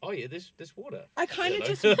 oh yeah, there's water. I kind You of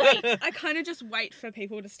know? just wait. I kind of just wait for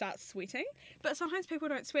people to start sweating. But sometimes people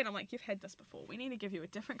don't sweat. I'm like, you've had this before. We need to give you a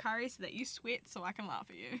different curry so that you sweat, so I can laugh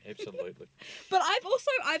at you. Absolutely. But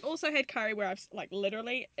I've also had curry where I've like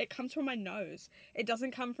literally it comes from my nose. It doesn't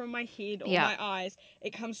come from my head or Yeah. my eyes. It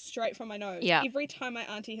comes straight from my nose. Yeah. Every time my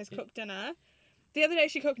auntie has cooked dinner. The other day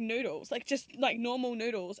she cooked noodles, like just like normal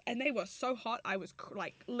noodles, and they were so hot. I was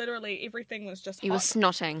like literally everything was just hot. You were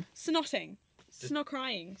snotting. Snotting.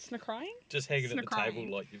 Snocrying. Just hanging at the Snacrying. table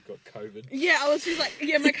like you've got COVID. Yeah, I was just like,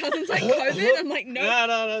 yeah, my cousin's like COVID. I'm like, no.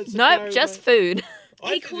 No. it's Nope, okay, just mate. food. I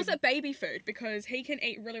He think calls it baby food because he can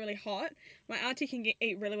eat really, really hot. My auntie can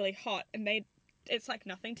eat really, really hot, and it's like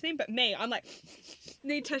nothing to them. But me, I'm like,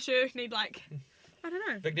 need tissue, need like, I don't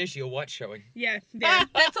know. Vignesh, your white showing. Yeah,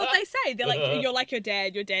 that's what they say. They're like, you're like your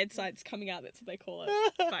dad. Your dad's side's coming out. That's what they call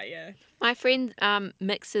it. But yeah. My friend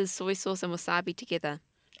mixes soy sauce and wasabi together.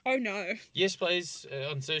 Oh no, Yes, please.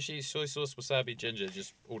 On sushi, soy sauce, wasabi, ginger,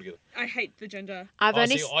 just all together. I hate the ginger. I've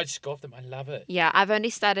only See, I scoff them. I love it. I've only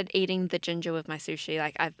started eating the ginger with my sushi.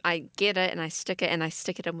 Like I get it and I stick it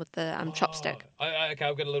in with the chopstick. Okay,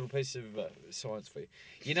 I've got a little piece of science for you.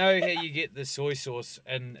 You know how you get the soy sauce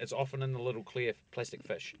and it's often in the little clear plastic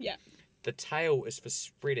fish? Yeah, The tail is for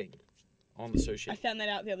spreading on the sushi. I found that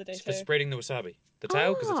out the other day It's for too. spreading the wasabi. The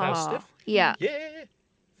tail, because the tail's stiff. Yeah. Yeah.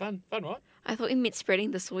 Fun, right? I thought you meant spreading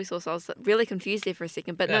the soy sauce. I was really confused there for a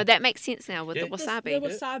second. But Yeah. no, that makes sense now with Yeah. the The wasabi.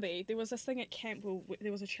 wasabi. There was this thing at camp where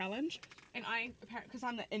there was a challenge, and I apparently because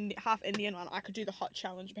I'm the half Indian one, I could do the hot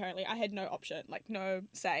challenge. Apparently, I had no option, like no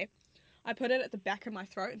say. I put it at the back of my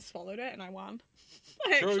throat and swallowed it, and I won.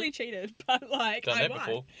 I True. actually cheated, but like Done I that won.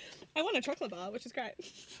 before. I won a chocolate bar, which is great.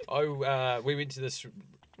 We went to this.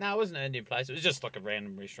 No, it wasn't an Indian place. It was just like a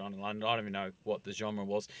random restaurant in London. I don't even know what the genre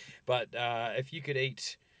was, but if you could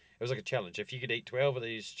eat, it was like a challenge. If you could eat 12 of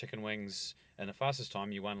these chicken wings in the fastest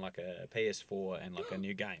time, you won like a PS4 and like a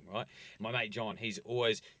new game, right? My mate John, he's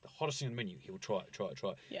always the hottest thing on the menu. He'll try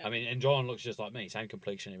it. Yeah. I mean, and John looks just like me, same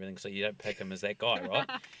complexion, and everything. So you don't pick him as that guy, right?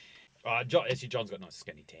 John's got nice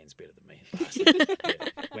skinny tans, better than me.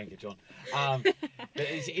 Yeah, wanker John. But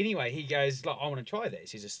anyway, he goes, like, I want to try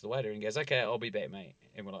this. He's just the waiter, and he goes, okay, I'll be back, mate.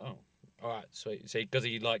 And we're like, oh, all right, sweet. See, because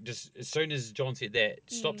he like just as soon as John said that,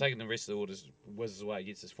 stop taking the rest of the orders, whizzes away,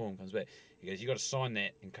 gets his form, comes back. He goes, you got to sign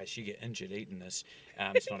that in case you get injured eating this.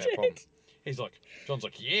 It's not our problem. He's like, John's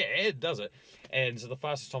like, yeah, it does it. And so the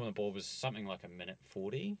fastest time on the board was something like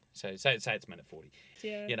 1:40. So say it's 1:40.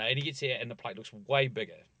 Yeah. You know, and he gets here, and the plate looks way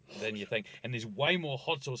bigger than you think, and there's way more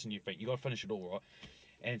hot sauce than you think. You got to finish it all, right?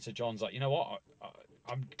 And so John's like, you know what?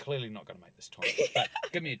 I'm clearly not going to make this time, but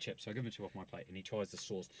give me a chip. So I give him a chip off my plate, and he tries the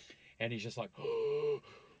sauce, and he's just like, Oh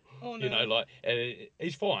no. you know, like, and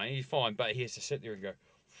he's fine, but he has to sit there and go,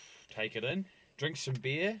 take it in, drink some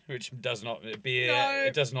beer, which does not No.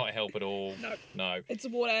 it does not help at all. No. It's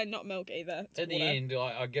water, not milk either. It's In the water. end,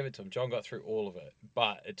 I give it to him. John got through all of it,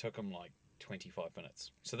 but it took him like 25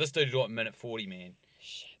 minutes. So this dude got 1:40, man.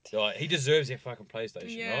 Shit. Like, he deserves that fucking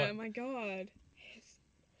PlayStation, Yeah, right? my god.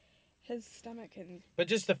 His stomach and But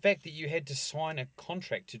just the fact that you had to sign a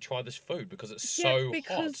contract to try this food because it's yeah, so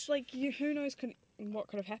because hot. like who knows what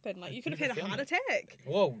could have happened. Like you could have had a Never heart found attack.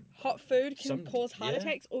 Whoa, Hot food can Some- cause heart yeah.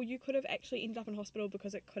 attacks, or you could have actually ended up in hospital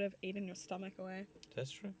because it could have eaten your stomach away.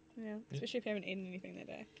 that's true. Yeah, especially if you haven't eaten anything that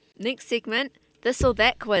day. Next segment, this or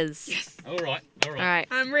that quiz. Yes. All right. All right.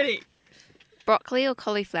 I'm ready. Broccoli or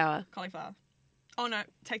cauliflower? Cauliflower. Oh no,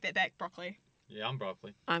 take that back. Broccoli. Yeah, I'm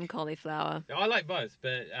broccoli. I'm cauliflower. I like both,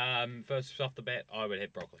 but first off the bat, I would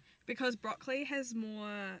have broccoli. Because broccoli has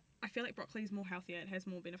more. I feel like broccoli is more healthier. It has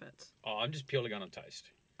more benefits. Oh, I'm just purely going on taste.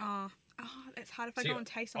 It's hard if I See, go and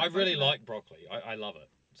taste. I really like broccoli. I love it.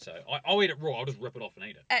 So I'll eat it raw. I'll just rip it off and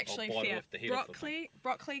eat it. Actually, I'll bite it fair. off the head off the thing.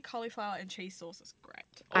 Broccoli, cauliflower, and cheese sauce is great.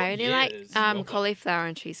 I only yes, like love it. cauliflower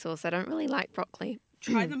and cheese sauce. I don't really like broccoli.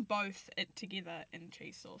 Try them both together in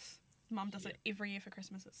cheese sauce. Mum does it every year for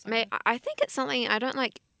Christmas. It's so Mate, good. I think it's something I don't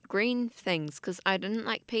like green things because I didn't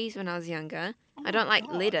like peas when I was younger. Oh I don't my like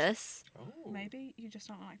God. lettuce. Oh. Maybe you just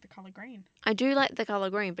don't like the colour green. I do like the color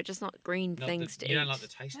green, but just not green Not things the, to you eat. don't like the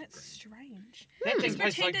taste That's of green. strange. That thing Just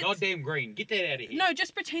tastes like pretend it's- goddamn green. Get that out of here. No,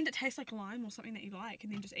 just pretend it tastes like lime or something that you like,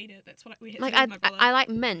 and then just eat it. That's what we had Like to do with my brother. I like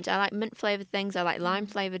mint. I like mint flavored things. I like lime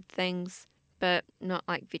flavored things, but not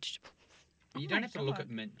like vegetables. You Oh don't my have to look God. at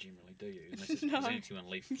mint generally, do you? Unless it's No. presented to you on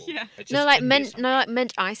leaf form. Yeah. It's No, just like in there mint. somewhere. No, like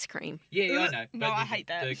mint ice cream. Yeah, I Ugh, know. no, but I hate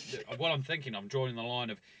that. What I'm thinking, I'm drawing the line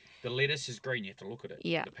of the lettuce is green, you have to look at it.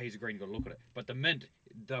 Yeah. The peas are green, you got to look at it. But the mint,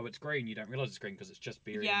 though it's green, you don't realise it's green because it's just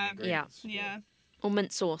buried Yeah. in the ingredients. Yeah. Or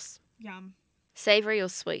mint sauce. Yum. Savory or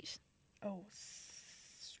sweet? Oh.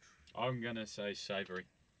 I'm going to say savoury.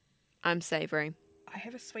 I'm savory. I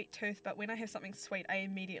have a sweet tooth, but when I have something sweet, I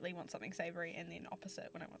immediately want something savoury, and then opposite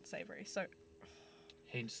when I want savoury. So,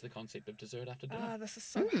 Hence the concept of dessert after dinner. this is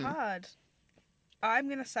so hard. I'm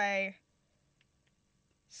gonna say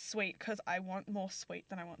sweet because I want more sweet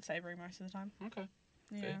than I want savoury most of the time. Okay.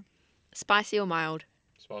 Yeah. Fair. Spicy or mild?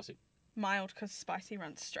 Spicy. Mild because spicy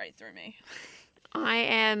runs straight through me, I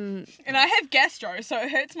am. and I have gastro, so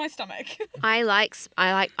it hurts my stomach.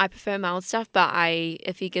 I prefer mild stuff, but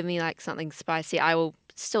if you give me like something spicy, I will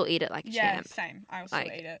still eat it like a Yeah, champ. same. I will still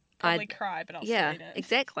Like, eat it. Probably I'd- cry, but I'll Yeah, still eat it.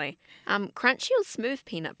 exactly. Crunchy or smooth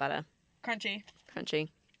peanut butter? Crunchy. Crunchy.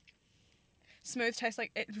 Smooth tastes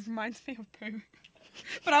like it reminds me of poo.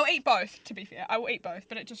 But I'll eat both, to be fair. I will eat both,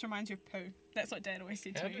 but it just reminds you of poo. That's what Dad always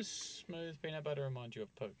said How to me. does smooth peanut butter remind you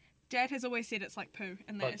of poo? Dad has always said it's like poo,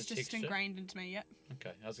 and that Like it's the just texture? ingrained into me, yep.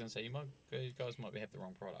 Okay, I was going to say, you guys might have the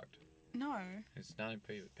wrong product. No. Because no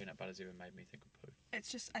peanut butter's ever made me think of poo.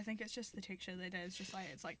 I think it's just the texture that Dad's just like,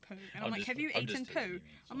 it's like poo. And I'm I'm like, just- have you I'm eaten just teasing poo? you,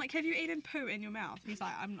 I'm like, have you eaten poo in your mouth? He's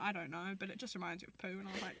like, I don't know, but it just reminds you of poo. And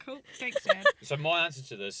I was like, cool, thanks, Dad. So my answer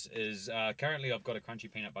to this is currently I've got a crunchy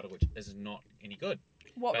peanut butter which is not any good.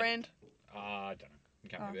 What But- brand? I don't know. I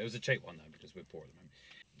can't Oh. remember. It was a cheap one though because we're poor at the moment.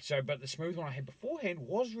 So, but the smooth one I had beforehand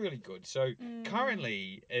was really good. So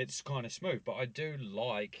currently it's kind of smooth, but I do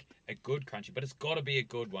like a good crunchy, but it's got to be a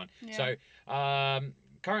good one. Yeah. So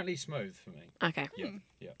currently smooth for me. Okay.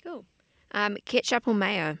 Yeah. Cool. Ketchup or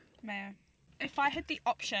mayo? Mayo. If I had the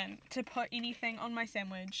option to put anything on my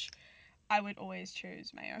sandwich, I would always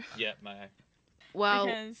choose mayo. Yeah, mayo. Well,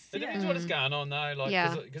 Because It depends what is going on though, like,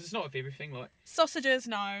 Yeah. because it's not with everything. Like, sausages,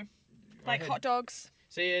 no. I Like had- hot dogs,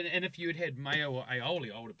 See, and if you had mayo or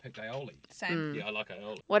aioli, I would have picked aioli. same. Yeah, I like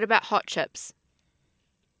aioli. what about hot chips?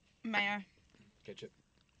 Mayo. Ketchup.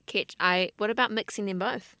 What about mixing them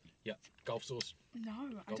both? Yeah, golf sauce. No,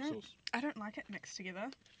 I Golf don't. sauce. I don't like it mixed together.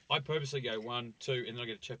 I purposely go 1, 2, and then I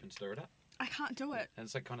get a chip and stir it up. I can't do it. And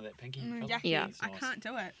it's like kind of that pinky Mm, colour. yucky. Yeah. It's I nice. can't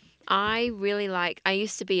do it. I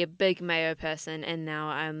used to be a big mayo person, and now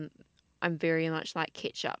I'm very much like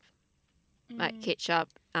ketchup. Like ketchup,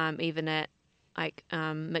 even at like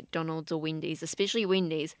McDonald's or Wendy's, especially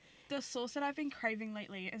Wendy's. The sauce that I've been craving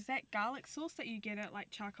lately is that garlic sauce that you get at like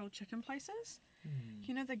charcoal chicken places.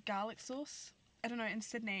 You know the garlic sauce? I don't know, in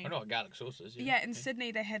Sydney. I know what garlic sauce is. Yeah, in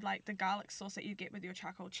Sydney they had like the garlic sauce that you get with your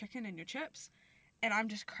charcoal chicken and your chips. And I'm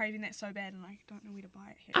just craving that so bad and I don't know where to buy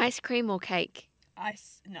it here. Ice cream or cake?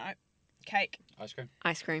 No. Cake. Ice cream.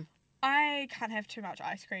 Ice cream. I can't have too much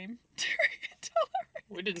ice cream.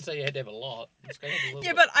 We didn't say you had to have a lot. Let's go have a little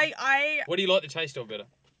Yeah, bit. but I What do you like the taste of better?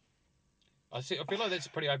 I feel like that's a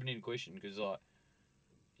pretty open-ended question because, like,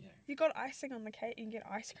 you got icing on the cake, you can get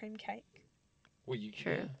ice cream cake. well, you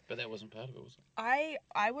True. yeah, but that wasn't part of it, was it?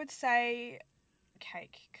 I would say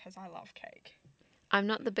cake because I love cake. I'm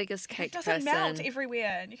not the biggest cake It doesn't person. melt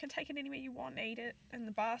everywhere, and you can take it anywhere you want, eat it in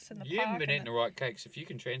the bus, in the You park. haven't been in eating the right cakes. If you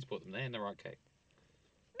can transport them, they're in the right cake.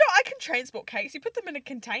 No, I can transport cakes. You put them in a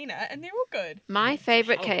container, and they're all good. My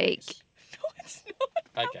favorite How cake. is- No, it's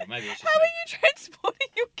not. Okay, maybe it's just How are me. you transporting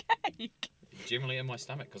your cake? Generally in my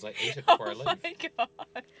stomach because I eat it before I Oh leave. my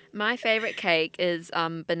god. My favorite cake is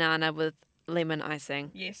banana with lemon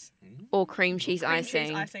icing Yes. or cream cheese Cream cheese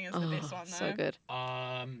icing. icing is the best one, So though. good.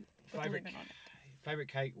 With Favorite lemon on it. favorite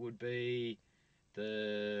cake would be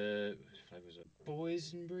the what flavour was it?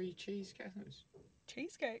 Boysenberry cheesecake. I think it was.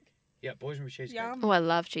 Cheesecake. Yeah, Boysenberry cheesecake. Yum. Oh, I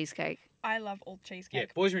love cheesecake. I love all Yeah,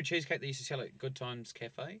 cheesecake. Boysenberry cheesecake they used to sell at Good Times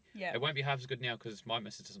Cafe. Yeah. It won't be half as good now because my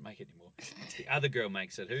missus doesn't make it anymore. The other girl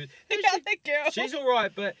makes it. Who? The other girl. She's all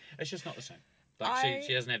right, but it's just not the same. Like I-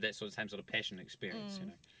 she doesn't have that same sort of passion and experience, you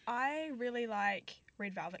know. I really like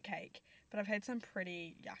red velvet cake, but I've had some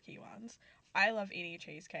pretty yucky ones. I love any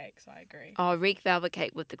cheesecake, so I agree. Oh, red velvet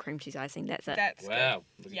cake with the cream cheese icing. That's it. That's Wow,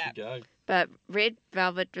 good. look Yeah. at you go. But red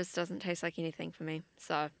velvet just doesn't taste like anything for me.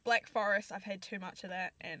 So Black Forest, I've had too much of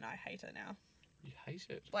that, and I hate it now. You hate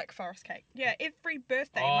it. Black Forest cake. Yeah, every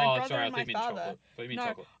birthday, Oh, my brother sorry, I and thought my you meant father. chocolate. I thought you meant No.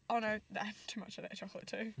 chocolate. Oh no, I have too much of that chocolate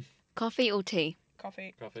too. coffee or tea?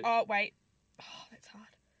 Coffee. Coffee. Oh wait. Oh, that's hard.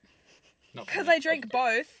 Not for Because me. I drink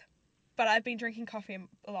both, but I've been drinking coffee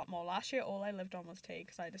a lot more. Last year, all I lived on was tea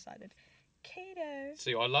because I decided keto.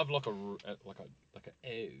 See, I love like a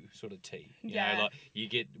ew sort of tea. You Yeah. know, like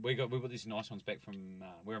we got these nice ones back from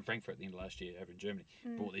we were in Frankfurt at the end of last year over in Germany.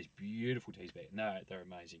 Bought these beautiful teas back. No, they're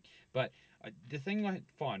amazing. But the thing I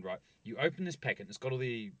find, right, you open this packet and it's got all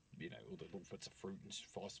the all the little bits of fruit and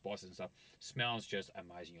spices and stuff. Smells just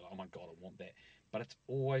amazing. You're like, oh my god, I want that. But it's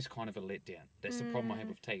always kind of a letdown. That's the problem I have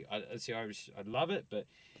with tea. I love it, but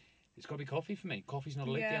it's got to be coffee for me. Coffee's not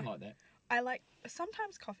a Yeah. letdown like that. I like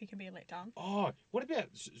sometimes coffee can be a letdown. Oh, what about?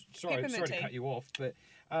 Sorry Peppermint to tea. cut you off, but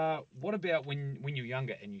what about when you're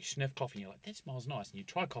younger and you sniff coffee and you're like, that smells nice, and you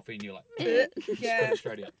try coffee and you're like, spit Yeah. it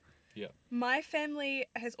straight out, My family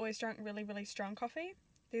has always drunk really, really strong coffee.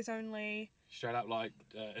 There's only straight up like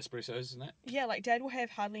espressos and that. like Dad will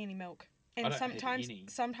have hardly any milk. I And don't have any.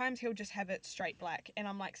 sometimes he'll just have it straight black. And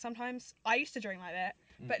I'm like, sometimes I used to drink like that,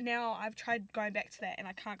 but now I've tried going back to that and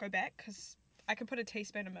I can't go back because I can put a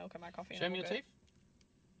teaspoon of milk in my coffee. Show and me I'm your all teeth.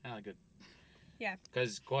 Ah, good. Yeah.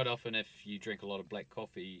 Because quite often, if you drink a lot of black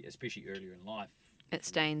coffee, especially earlier in life, It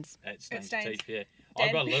stains. it stains stains. your teeth. Yeah, Dad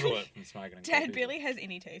I got a little bit from smoking. good. Dad coffee. barely has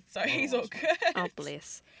any teeth, so Oh, he's all that's good. Oh,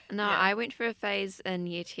 bless. No, Yeah. I went through a phase in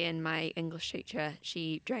year 10. My English teacher,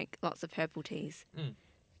 she drank lots of herbal teas. Mm.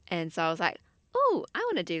 And so I was like, oh, I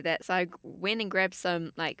want to do that. So I went and grabbed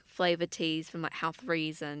some like flavor teas from like Health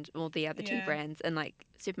Rees and all the other tea Yeah. brands in like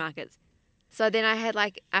supermarkets. So then I had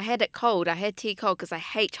it cold. I had tea cold because I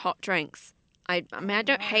hate hot drinks. I mean, I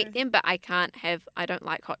don't no. hate them, but I don't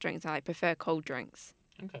like hot drinks. I prefer cold drinks.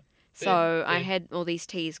 Okay. So I fair. had all these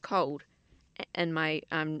teas cold in my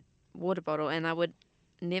water bottle, and I would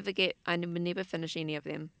never finish any of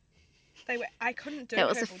them. I couldn't do That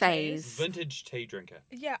was a herbal phase. teas. Vintage tea drinker.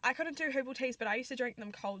 Yeah, I couldn't do herbal teas, but I used to drink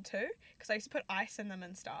them cold too, because I used to put ice in them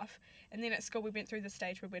and stuff. And then at school we went through the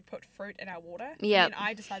stage where we'd put fruit in our water. Yep. And then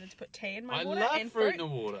I decided to put tea in my I water love and fruit in the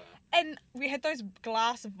water. And we had those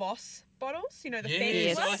glass Voss bottles, the fancy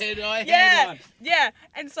Yes, ones. I had Yeah, one. yeah.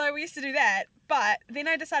 And so we used to do that. But then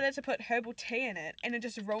I decided to put herbal tea in it, and it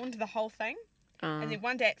just ruined the whole thing. And then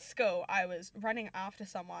one day at school, I was running after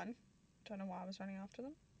someone. Don't know why I was running after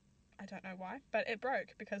them. I don't know why, but it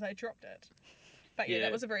broke because I dropped it. But yeah, Yeah,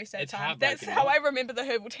 that was a very sad it's time. That's heartbreaking, how right? I remember the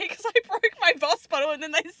herbal tea, because I broke my Voss bottle and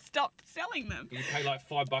then they stopped selling them. You pay like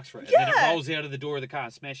 $5 for it, and then it Yeah. rolls out of the door of the car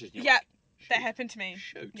and smashes. And you're Yeah, like, that shoot, happened to me.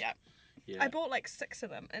 Shoot. Yeah. Yeah. I bought like 6 of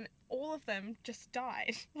them, and all of them just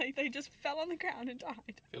died. Like, they just fell on the ground and died.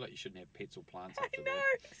 I feel like you shouldn't have pets or plants I after know,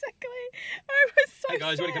 that. exactly. I was so Hey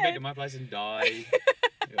guys, sad. want to come back to my place and die?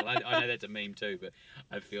 Well, I know that's a meme too, but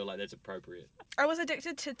I feel like that's appropriate. I was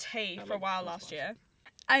addicted to tea I for a like while Voss last ones. year.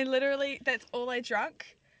 I literally, that's all I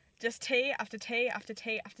drank. Just tea after tea after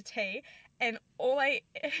tea after tea. And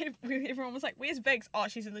everyone was like, where's Vigs? Oh,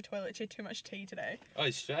 she's in the toilet. She had too much tea today. Oh,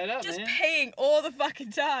 straight up, Just man. peeing all the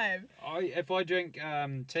fucking time. If I drink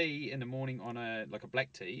tea in the morning on a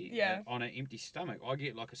black tea, Yeah. on an empty stomach, I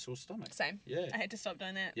get like a sore stomach. Same. Yeah, I had to stop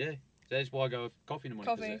doing that. yeah. So that's why I go with coffee in the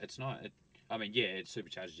morning. 'Cause Coffee. it's not. I mean, yeah, it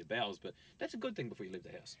supercharges your bowels, but that's a good thing before you leave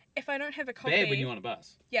the house. If I don't have a coffee... Bad when you're on a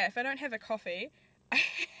bus. Yeah, if I don't have a coffee, I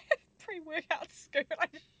pre-workout scoop and I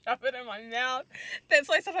shove it in my mouth. That's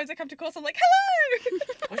why sometimes I come to course, I'm like, hello!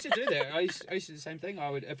 I used to do that. I used to do the same thing.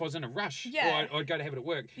 If I was in a rush, Yeah. or I'd go to have it at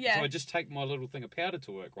work. Yeah. So I'd just take my little thing of powder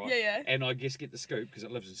to work, right? Yeah, yeah. And I guess get the scoop because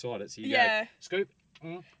it lives inside it. So you Yeah. go scoop.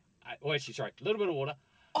 Well, actually, sorry, a little bit of water,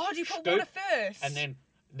 Oh, do you put Scoop, water first? and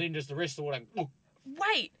then just the rest of the water.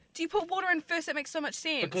 Wait, do you put water in first? That makes so much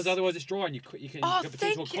sense. Because otherwise it's dry and you can Oh, get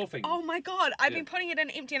potential thank you. coughing. Oh my god, I've Yeah. been putting it in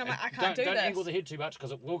empty and I'm like, I And can't do don't this. angle the head too much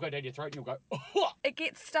because it will go down your throat and you'll go. Oh. It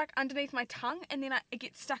gets stuck underneath my tongue and then it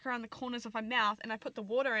gets stuck around the corners of my mouth and I put the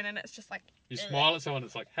water in and it's just like... You smile at someone,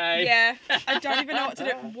 it's like, hey. Yeah, I don't even know what to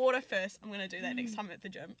do. Water first. I'm going to do that next time at the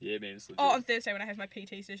gym. Yeah, man, it's legit. Oh, on Thursday when I have my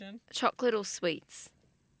PT session. Chocolate or sweets?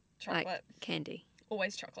 Chocolate. Like candy.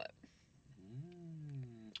 Always chocolate.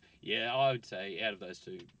 Yeah, I would say out of those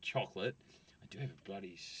two, chocolate. I do have a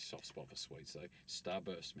bloody soft spot for sweets though.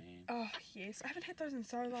 Starburst, man. Oh, yes. I haven't had those in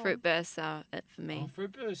so long. Fruit bursts are it for me. Oh,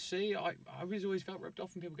 fruit burst. See, I always felt ripped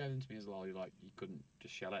off when people gave them to me as well. Like, you couldn't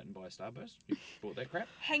just shell out and buy a Starburst. You bought that crap.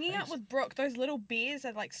 Hanging out Thanks. with Brooke, those little beers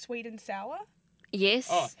are like sweet and sour. Yes.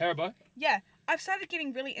 Oh, Haribo. Yeah, I've started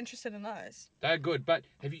getting really interested in those. They're good, but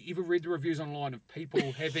have you ever read the reviews online of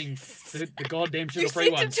people having the goddamn You sugar-free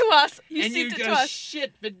sent ones? it to us. You and sent you it to just us.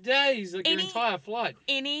 shit for days, like your Any- entire flight.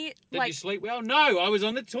 Any Did you like sleep well? No, I was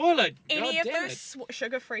on the toilet. any God of damn those it.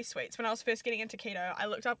 sugar-free sweets. When I was first getting into keto, I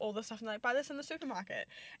looked up all the stuff and like buy this in the supermarket.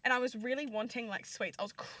 And I was really wanting like sweets. I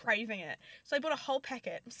was craving it. So I bought a whole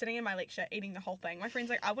packet. I'm sitting in my lecture eating the whole thing. My friend's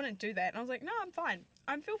like, I wouldn't do that. And I was like, no, I'm fine.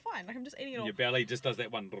 I feel fine. Like I'm just eating it all. Your belly just does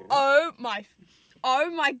that one.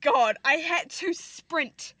 Oh my god, I had to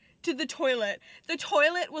sprint to the toilet. The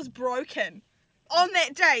toilet was broken. On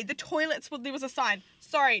that day, there was a sign.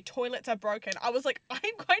 Sorry, toilets are broken. I was like, I'm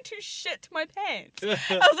going to shit my pants. I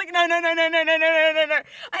was like, no. I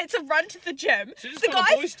had to run to the gym. She just The got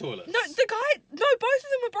guys- a boys' toilet. No, both of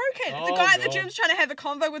them were broken. The Oh, guy at the God. gym's trying to have a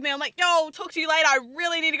convo with me. I'm like, yo, I'll talk to you later. I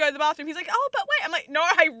really need to go to the bathroom. He's like, oh, but wait. I'm like, no,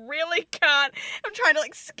 I really can't. I'm trying to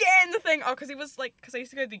like scan the thing. Oh, because I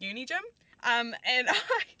used to go to the uni gym. And I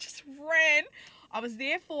just ran. I was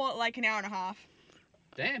there for like an hour and a half.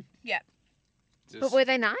 Damn. Yeah. But Just- were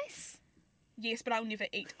they nice? Yes, but I'll never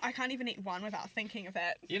eat. I can't even eat one without thinking of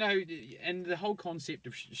it. You know, and the whole concept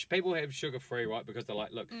of people have sugar free, right? Because they're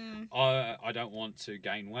like, look, Mm. I don't want to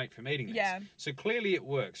gain weight from eating this. Yeah. So clearly it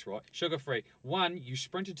works, right? Sugar free. One, you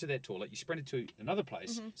sprinted to that toilet, you sprinted to another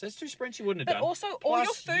place. So that's 2 sprints you wouldn't have Mm-hmm. But done. also, all your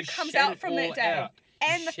Plus, you food comes shat out it from that all day. out.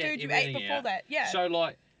 And the shat food you ate everything before out. that. Yeah. So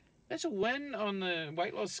like, that's a win on the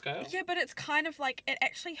weight loss scale. Yeah, but it's kind of like, it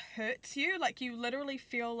actually hurts you. Like, you literally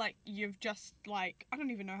feel like you've just, like, I don't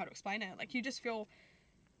even know how to explain it. Like, you just feel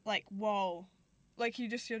like, whoa. Like, you're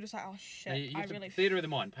just like, oh, shit. You I have really... to theatre of the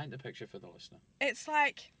mind. Paint the picture for the listener. It's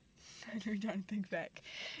like... I don't think back.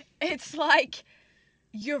 It's like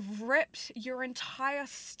you've ripped your entire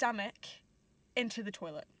stomach into the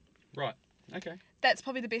toilet. Right. Okay. That's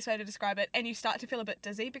probably the best way to describe it. And you start to feel a bit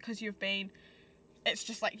dizzy because you've been... It's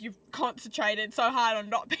just like you've concentrated so hard on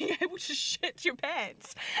not being able to shit your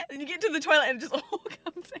pants. And you get to the toilet and it just all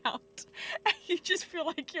comes out. And you just feel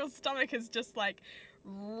like your stomach is just like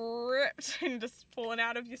ripped and just fallen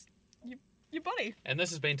out of your body. And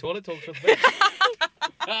this has been Toilet Talks with Vic.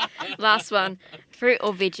 Last one. Fruit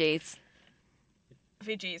or veggies?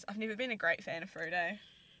 veggies. I've never been a great fan of fruit, eh?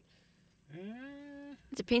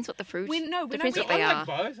 It depends what the fruit. When I depends went- what they I are.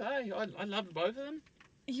 like both. I love both of them.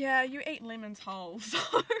 Yeah, you eat lemons whole, so...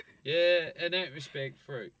 Yeah, in that respect,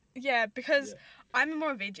 fruit. Yeah, because Yeah. I'm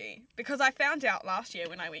more veggie. Because I found out last year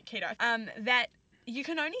when I went keto that you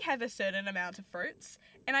can only have a certain amount of fruits.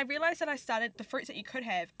 And I realised that the fruits that you could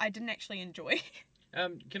have, I didn't actually enjoy.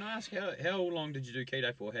 Can I ask how long did you do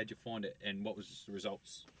keto for? How'd you find it, and what was the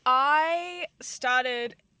results? I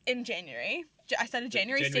started in January. I started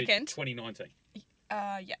January 2nd. 2019.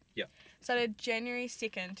 Yeah. Yeah. Started January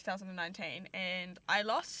 2nd, 2019, and I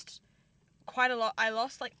lost quite a lot. I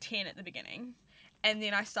lost like 10 at the beginning, and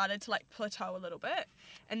then I started to like plateau a little bit,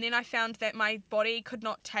 and then I found that my body could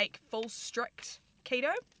not take full strict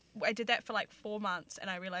keto. I did that for like 4 months, and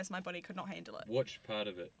I realized my body could not handle it. Which part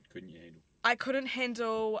of it couldn't you handle? I couldn't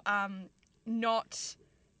handle not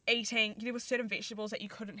eating. There were certain vegetables that you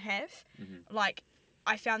couldn't have. Mm-hmm. Like,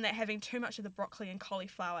 I found that having too much of the broccoli and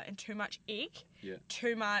cauliflower and too much egg, Yeah.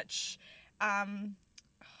 too much,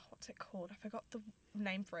 what's it called? I forgot the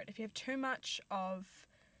name for it. If you have too much of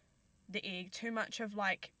the egg, too much of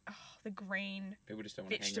like the green. People just don't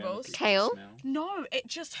want to hang around Vegetables. with Kale? the smell. No, it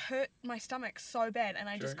just hurt my stomach so bad, and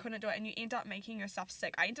I just True. couldn't do it. And you end up making yourself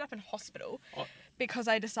sick. I ended up in hospital Oh. because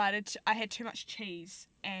I decided I had too much cheese,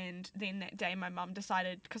 and then that day my mum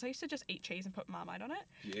decided, because I used to just eat cheese and put Marmite on it,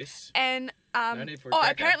 Yes. and No need for a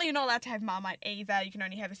cracker. apparently you're not allowed to have Marmite either. You can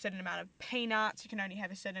only have a certain amount of peanuts. You can only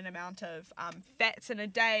have a certain amount of fats in a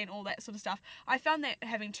day, and all that sort of stuff. I found that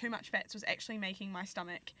having too much fats was actually making my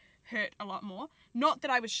stomach hurt a lot more. Not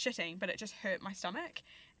that I was shitting, but it just hurt my stomach.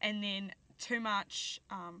 And then too much,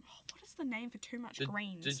 what is the name for too much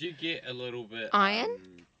greens? Did you get a little bit Iron?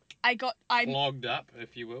 I'm clogged up,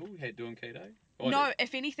 if you will, had doing keto? Or no,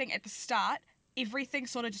 if anything, at the start, everything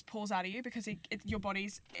sort of just pours out of you because it's your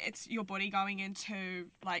body going into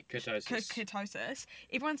like Ketosis. ketosis.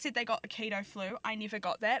 Everyone said they got the keto flu. I never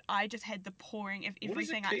got that. I just had the pouring of What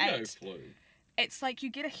is a everything I keto ate. flu? It's like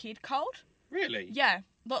you get a head cold. Really? Yeah,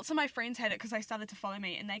 lots of my friends had it because they started to follow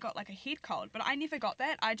me and they got like a head cold, but I never got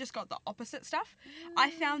that. I just got the opposite stuff.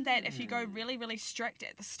 I found that if you go really, really strict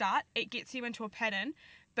at the start, it gets you into a pattern,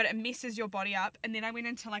 but it messes your body up. And then I went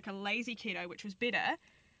into like a lazy keto, which was better,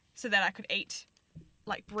 so that I could eat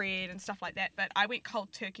like bread and stuff like that. But I went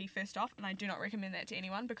cold turkey first off, and I do not recommend that to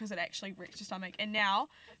anyone because it actually wrecks your stomach. And now,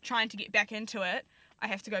 trying to get back into it, I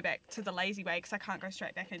have to go back to the lazy way because I can't go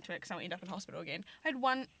straight back into it because I'll end up in hospital again. I had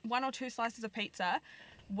one or two slices of pizza,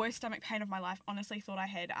 worst stomach pain of my life. Honestly, thought I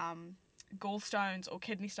had gallstones or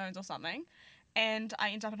kidney stones or something, and I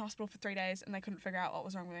ended up in hospital for 3 days, and they couldn't figure out what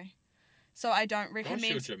was wrong with me. So I don't Gosh, recommend.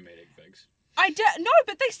 you're dramatic, Vigs. I did no,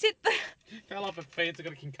 but they said. Fell off a fence,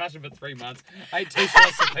 got a concussion for 3 months, ate 2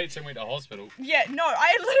 slices of pizza and went to hospital. Yeah, no,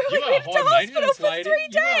 I You literally are went to high hospital maintenance, for lady. 3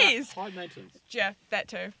 You are days. high maintenance. Yeah, that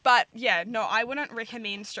too. But yeah, no, I wouldn't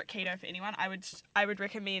recommend strict keto for anyone. I would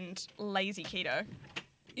recommend lazy keto.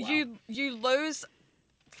 Wow. You lose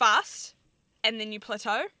fast, and then you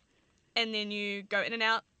plateau, and then you go in and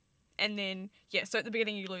out, and then so at the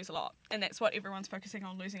beginning you lose a lot, and that's what everyone's focusing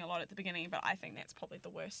on, losing a lot at the beginning. But I think that's probably the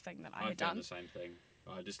worst thing that I I had done done. the same thing.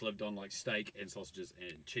 I just lived on like steak and sausages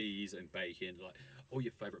and cheese and bacon, like all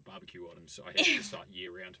your favourite barbecue items. So I had to start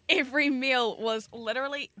year round. Every meal was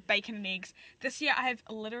literally bacon and eggs. This year I have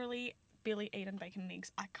literally barely eaten bacon and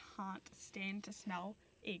eggs. I can't stand to smell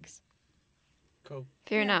eggs. Cool.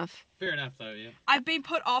 Fair enough. Fair enough, though. Yeah. I've been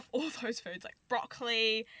put off all those foods like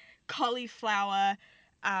broccoli, cauliflower,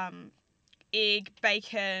 egg,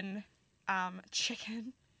 bacon,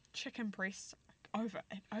 chicken breasts over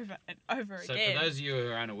and over and over So again. for those of you who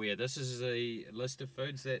are unaware, this is a list of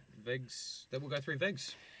foods that will go through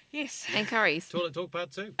Vigs. Yes. And curries. Toilet Talk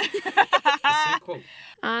Part 2. The sequel.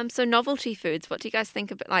 So novelty foods. What do you guys think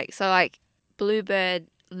about like Bluebird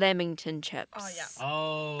Lamington chips? Oh, yeah.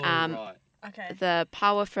 Oh, right. Okay. The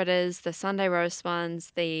power fritters, the Sunday roast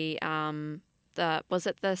ones, the was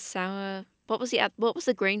it the sour? What was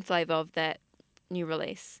the green flavour of that new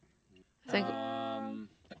release? I think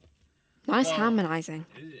nice well, harmonising.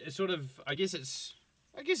 It's sort of, I guess it's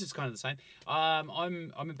kind of the same. I'm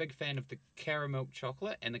a big fan of the caramel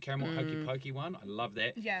chocolate and the caramel hokey pokey one. I love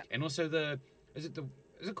that. Yeah. And also is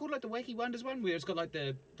it called like the Wacky Wonders one where it's got like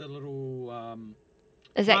the little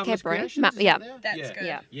Is that Marvelous Cadbury? Creations, is Yeah. that there? That's yeah.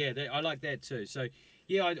 good. Yeah. Yeah, I like that too. So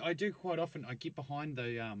yeah, I do quite often. I get behind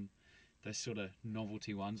those sort of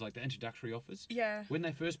novelty ones, like the introductory offers. Yeah. When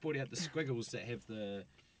they first brought out the squiggles that have I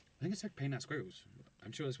think it's like peanut squiggles.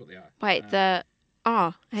 I'm sure that's what they are. Wait,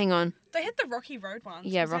 hang on. They had the Rocky Road ones.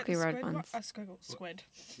 Yeah, Was that Rocky the Road squid ones. Squid.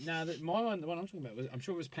 No, the one I'm talking about I'm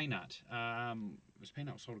sure it was peanut. was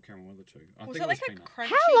peanut or salted caramel, one of the two. I Was think it like was a peanut.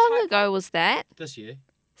 crunchy How long type ago was that? This year.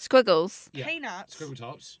 Squiggles. Yeah. Peanuts? Scribble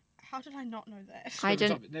tops. How did I not know that? I Scribble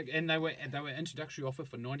didn't- top- And they were introductory offer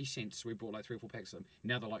for 90 cents. We bought like 3 or 4 packs of them.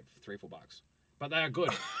 Now they're like $3 or $4. But they are good.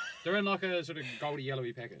 They're in like a sort of goldy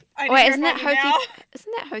yellowy packet. I need Wait, to isn't that find it now. hokey?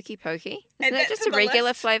 Isn't that hokey pokey? Add Isn't that just to a the regular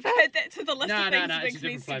list. flavour? Add that to the list No, of no, things no. It's a Biggs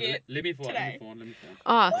different needs to flavour. get. Let me find. today. Let me find.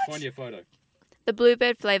 Oh, I'll find you a photo. the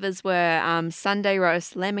bluebird flavours were Sunday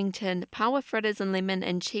roast, lamington, power fritters and lemon,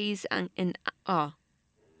 and cheese and oh,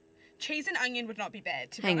 Cheese and onion would not be bad,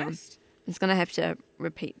 to Hang be on. honest. I was gonna have to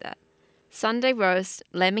repeat that. Sunday roast,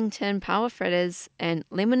 lamington, power fritters, and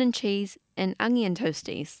lemon and cheese and onion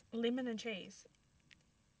toasties. Lemon and cheese.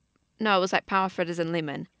 No, it was like power fritters and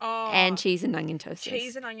lemon, Oh, and cheese and onion toasties.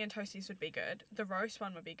 cheese and onion toasties would be good. The roast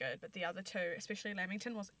one would be good, but the other two, especially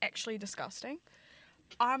Lamington, was actually disgusting.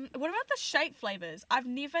 What about the shape flavors? I've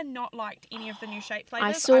never not liked any of the new shape flavors. I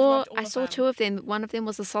I've saw loved all I of saw them. 2 of them. One of them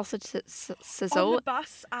was a sausage on sizzle, the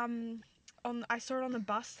bus. I saw it on the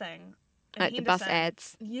bus thing. in like the bus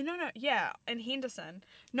Henderson. ads. Yeah, in Henderson.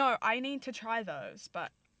 No, I need to try those,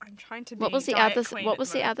 but I'm trying to be What was the diet other? queen What at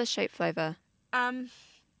was the moment. other shape flavour?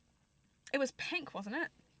 It was pink, wasn't it?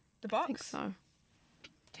 The box. I think so.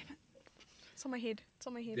 It's on my head. It's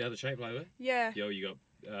on my head. The other shape flavour. Yeah. Yo, you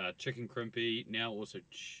got chicken crimpy. Now also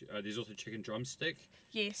there's also chicken drumstick.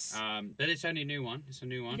 Yes. But it's only a new one. It's a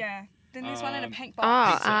new one. Yeah. Then there's one in a Um, pink Oh,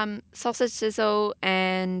 box. sausage sizzle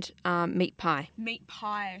and meat pie. Meat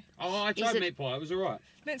pie. Oh, I tried it- meat pie. It was alright.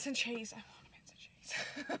 Mince and cheese. I want mince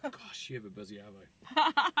and cheese. Gosh, you have a busy arvo.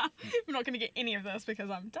 I'm not going to get any of this because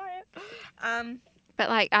I'm diet. But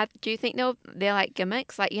like, do you think they're like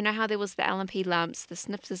gimmicks? Like, you know how there was the LMP lumps, the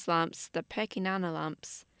Snifters lumps, the Perky Nana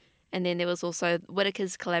lumps, and then there was also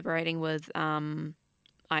Whittaker's collaborating with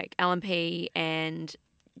like LMP and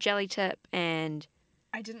Jelly Tip, and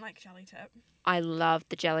I didn't like jelly tip. I loved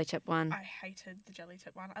the Jelly Tip one. I hated the jelly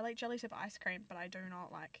tip one. I like jelly tip ice cream, but I do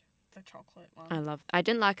not like the chocolate one. I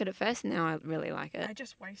didn't like it at first, and now I really like I it.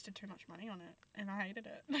 just wasted too much money on it, and I hated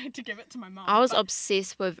it. I had to give it to my mum. I was but-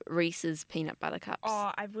 obsessed with Reese's peanut butter cups.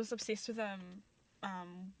 Oh, I was obsessed with them.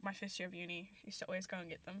 My first year of uni, used to always go and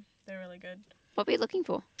get them. They're really good. What were you looking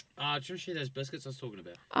for? Do you want to share those biscuits I was talking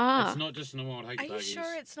about? Ah, It's not just normal old Are Hokey you Pokeys.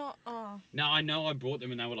 sure it's not? Oh, No, I know I brought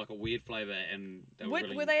them and they were like a weird flavour and they were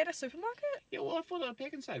really... were they at a supermarket? Yeah, well, I thought they were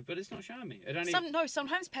Pack and Save, but it's not showing me. It only...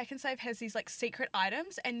 Sometimes Pack and Save has these like secret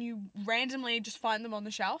items, and you randomly just find them on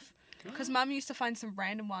the shelf. Because Mum used to find some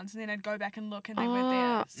random ones, and then I'd go back and look, and they weren't there.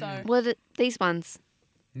 Ah. So were these ones?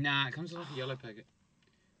 Nah, it comes with like a yellow packet.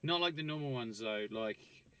 Not like the normal ones though, like...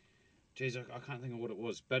 Jeez, I can't think of what it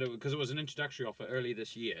was, but because it was an introductory offer early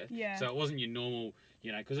this year, Yeah. so it wasn't your normal,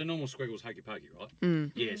 because a normal Squiggles Hokey Pokey, right?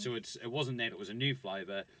 Mm. Yeah, so it wasn't that, it was a new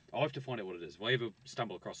flavour. I'll have to find out what it is. If I ever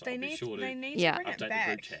stumble across it, they I'll be need sure to they need Yeah. to bring update it the group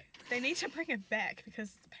back. chat. They need to bring it back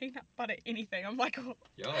because peanut butter anything. I'm like, oh,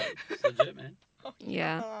 Yo, it's legit, man.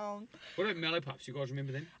 Yeah. What about Mallow Puffs? You guys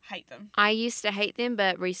remember them? hate them. I used to hate them,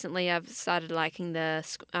 but recently I've started liking the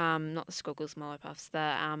not the Squiggles Mallow Puffs,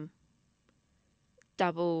 the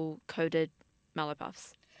double coated Mallow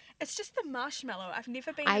Puffs. It's just the marshmallow. I've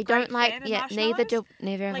never been. I a don't great like. fan of Yeah,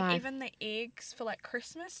 neither have Like I. even the eggs for like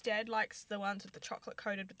Christmas, Dad likes the ones with the chocolate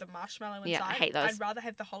coated with the marshmallow inside. Yeah, I hate those. I'd rather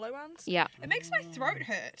have the hollow ones. Yeah, It makes my throat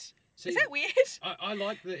hurt. See, Is that weird? I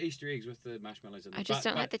like the Easter eggs with the marshmallows in them. I just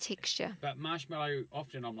but, don't like the texture. But marshmallow,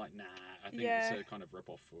 often I'm like, nah, I think Yeah. it's a kind of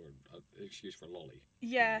rip-off for an excuse for a lolly.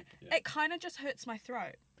 Yeah. Yeah. It kind of just hurts my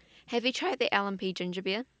throat. Have you tried the LMP ginger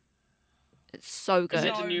beer? It's so Is good.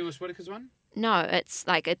 that the No. newest Whittaker's one? No, it's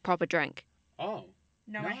like a proper drink. Oh.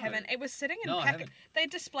 No, No. I haven't. It was sitting in No, I pack. haven't. They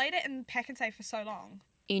displayed it in Pack and Save for so long.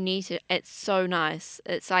 You need to. It's so nice.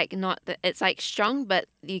 It's like not. It's like strong, but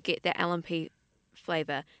you get that LMP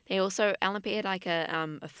flavor. They also LMP had like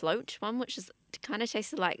a float one, which is kind of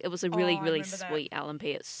tasted like it was a really Oh, I really remember that. sweet LMP.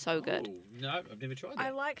 It's so good. Oh, no, I've never tried that. I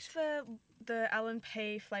liked the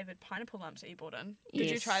L&P flavoured pineapple lumps that you bought in. Did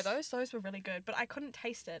you try Yes. those? Those were really good, but I couldn't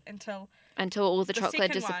taste it until Until all the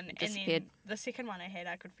chocolate second one, disappeared. and then the second one I had,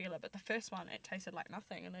 I could feel it, but the first one, it tasted like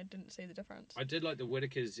nothing, and I didn't see the difference. I did like the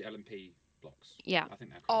Whittaker's LMP blocks. Yeah. I think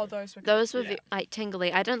they're Oh, quite good. those were good. Those were Yeah. like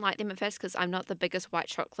tingly. I didn't like them at first because I'm not the biggest white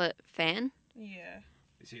chocolate fan. Yeah.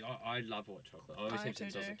 See, I love white chocolate. I always I have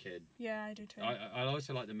since I was do. a kid. Yeah, I do too. I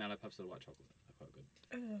also like the Mallow Puffs of the white chocolate. They're quite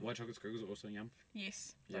good. Ugh. White chocolate Squiggles are also yum.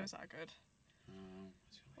 Yes, Yeah. those are good.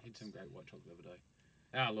 I had some great white chocolate the other day.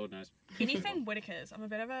 Ah, Lord knows. Anything Whittaker's. I'm a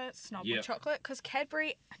bit of a snob Yeah. with chocolate because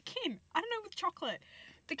Cadbury, again, I don't know with chocolate.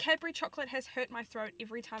 The Cadbury chocolate has hurt my throat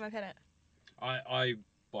every time I've had it. I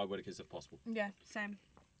buy Whittaker's if possible. Yeah, same.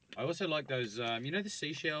 I also like those, the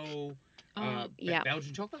seashell Yeah.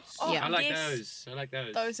 Belgian chocolates. Oh, Yeah. I like yes. those. I like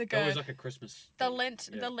those. Those are They're always good. like a Christmas. The thing. lint,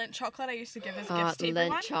 Yeah. the lint chocolate I used to give as Oh, gifts to everyone.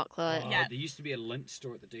 lint chocolate. Oh, Yeah. There used to be a Lindt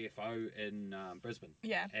store at the DFO in Brisbane.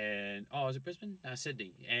 Yeah. And is it Brisbane?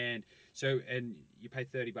 Sydney. And you pay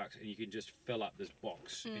 $30 and you can just fill up this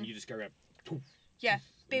box and you just go around. Poof, Yeah. and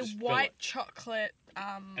Their just fill white it. chocolate.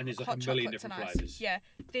 And there's like hot a million chocolates are different nice. flavours. Yeah.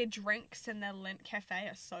 Their drinks in their Lint Cafe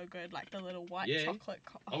are so good. Like the little white Yeah. chocolate.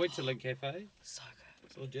 I went to Lindt Cafe. So good.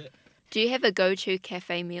 It's legit. Do you have a go-to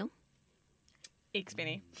cafe meal? Eggs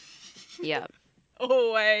Benny. Yeah.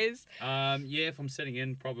 Always. Yeah, if I'm sitting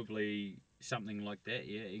in, probably something like that.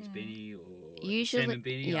 Yeah, eggs Benny or Usually- salmon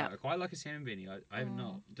Benny. yeah. I quite like a salmon Benny. I have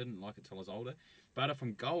not didn't like it till I was older. But if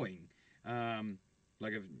I'm going,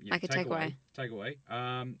 like a takeaway. takeaway,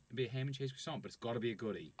 it'd be a ham and cheese croissant, but it's got to be a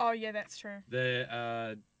goodie. Oh yeah, that's true.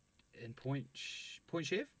 The in Point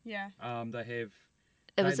Chef, Yeah. they have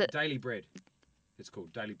It was Daily Bread. It's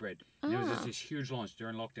called Daily Bread. And there was Ah. these huge lines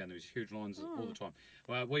during lockdown. There was huge lines all the time.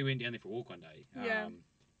 Well, we went down there for a walk one day. Yeah.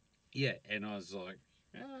 Yeah, and I was like,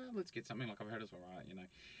 let's get something like I've heard it's alright, you know.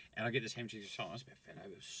 And I get this ham cheese croissant. I was about fed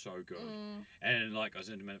over. It was so good. And like I was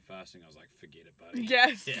intermittent fasting. I was like, forget it, buddy.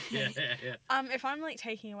 Yes. Yeah. If I'm like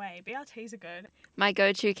taking away, BLTs are good. my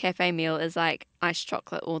go-to cafe meal is like iced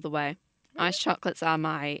chocolate all the way. Iced chocolates are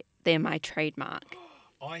they're my trademark.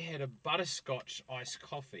 I had a butterscotch iced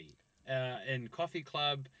coffee in Coffee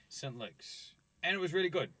Club St. Luke's, and it was really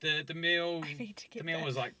good. The meal, I need to get the meal that.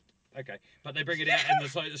 was like okay, but they bring it out and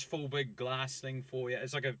there's like this full big glass thing for you.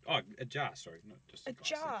 It's like a jar, sorry, not just A glass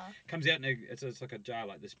thing. jar. Comes out and it's like a jar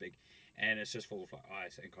like this big, and it's just full of like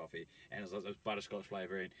ice and coffee, and it's like this butterscotch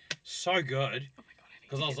flavour in. So good. Oh my god.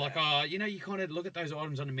 Because I was like, you kind of look at those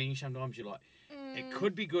items on the menu sometimes. You're like, it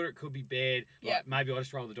could be good, it could be bad. Like Yep. maybe I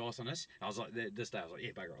just roll the dice on this. And I was like, this day I was like, yeah,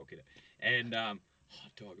 bugger, I'll get it. And hot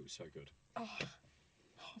dog, it was so good. I'm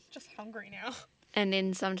just hungry now. And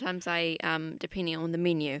then sometimes I, depending on the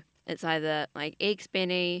menu, it's either like eggs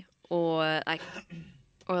Benny or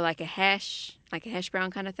like a hash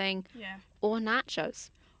brown kind of thing, Yeah. or nachos.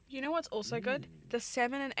 You know what's also good? The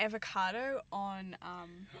salmon and avocado on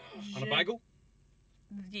On a bagel?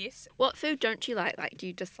 Yes. What food don't you like? Like, do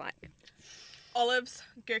you dislike? Olives,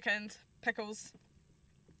 gherkins, pickles.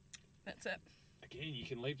 That's it. Again, you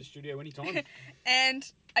can leave the studio anytime.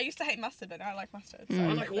 And I used to hate mustard, but now I like mustard. So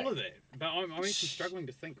I like all of that. But I'm actually struggling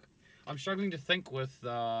to think. I'm struggling to think with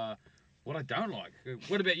what I don't like.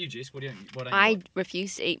 What about you, Jess? What don't you I like?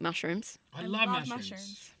 refuse to eat mushrooms. I love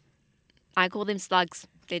mushrooms. I call them slugs.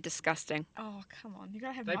 They're disgusting. Oh, come on. You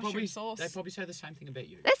gotta have They mushroom probably, sauce. they probably say the same thing about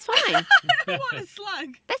you. That's fine. What a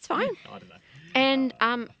slug. That's fine. I don't know. And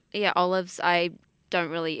yeah, olives. I don't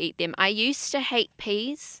really eat them. I used to hate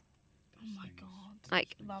peas. Oh my god.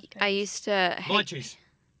 Like Love I peas. used to hate. Lychees.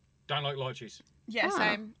 Don't like lychees. Yeah, Ah.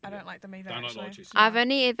 same. I don't like them either. Don't like actually. lychees. I've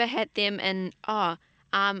only ever had them in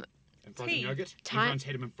And frozen Tea. yogurt. Time- Everyone's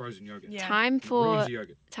had them in frozen yogurt. Yeah. time It ruins for the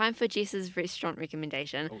yogurt. Jess's restaurant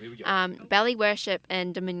recommendation. Oh, here we go. Belly Worship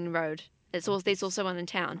in Dominion Road. There's also one in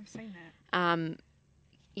town. I've seen that.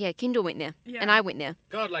 Yeah, Kendall went there, Yeah. and I went there.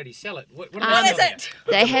 God, lady, sell it. What What is it?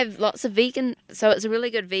 They have lots of vegan, so it's a really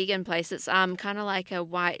good vegan place. It's kind of like a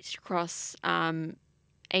White Cross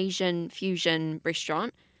Asian fusion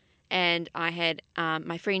restaurant, and I had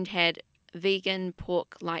my friend had vegan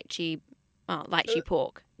pork lychee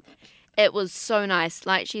pork. It was so nice.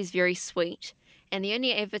 Lychee is very sweet, and the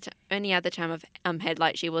only other time I've had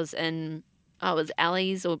lychee was in it was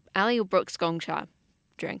Ali or Brooks Gongcha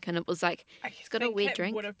drink, and it was like It's got a weird it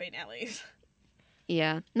drink. would have been Ellie's.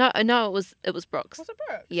 yeah, no, it was Brooks. Was it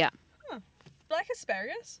Brooke? Yeah, Like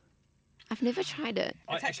asparagus? I've never tried it.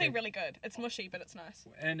 It's actually really good. It's mushy, but it's nice.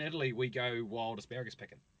 In Italy, we go wild asparagus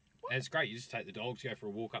picking. And it's great. You just take the dogs, go for a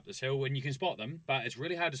walk up this hill, and you can spot them. But it's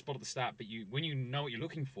really hard to spot at the start. But when you know what you're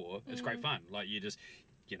looking for, it's great fun. Like you just,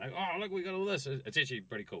 oh look, we got all this. It's actually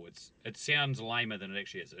pretty cool. It sounds lamer than it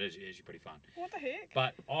actually is. It is actually pretty fun. What the heck?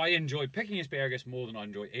 But I enjoy picking asparagus more than I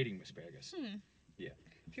enjoy eating asparagus. Yeah.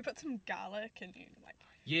 If you put some garlic and you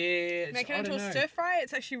Yeah. make it I into a don't know. stir fry,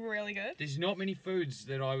 it's actually really good. There's not many foods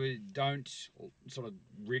that I don't sort of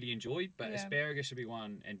really enjoy, but Yeah. asparagus should be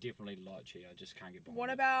one, and definitely lychee. I just can't get behind What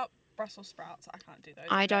it. about Brussels sprouts? I can't do those.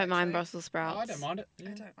 I either, don't mind actually. Brussels sprouts. Oh, I don't mind it. I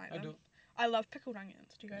don't like I them. do. I love pickled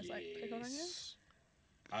onions. Do you guys like pickled onions? Yes.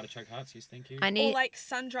 Artichoke hearts, yes, thank you. I Or need. like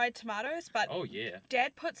sun-dried tomatoes, but Oh, yeah.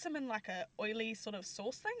 Dad puts them in like a oily sort of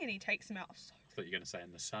sauce thing, and he takes them out. I thought you were going to say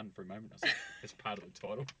in the sun for a moment. I was like, that's part of the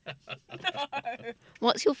title. No.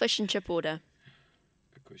 What's your fish and chip order?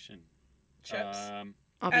 Good question. Chips. Um,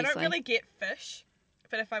 I Obviously. don't really get fish,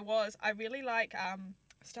 but if I was, I really like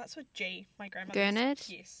starts with G. My grandmother. Gurnard?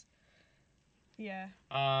 Yes.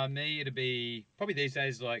 Yeah. Me, it'd be probably these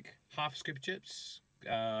days like half a scoop of chips.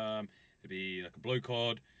 It'd be like a blue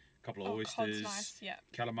cod, a couple of Cod's oysters, nice. Yeah.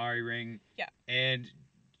 calamari ring. Yeah. And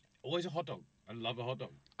always a hot dog. I love a hot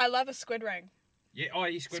dog. I love a squid ring. Yeah, oh,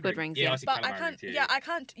 yeah, Squid ring. rings, Yeah, yeah. I see But calamari I can't. rings, Yeah, I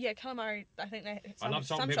can't. Yeah, calamari. I think they. I love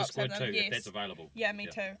salt some and pepper shops have squid them. too, Yes. if that's available. Yeah, me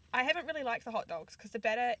too. I haven't really liked the hot dogs because the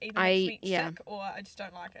batter either I- makes me yeah. sick or I just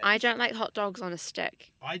don't like it. I don't like hot dogs on a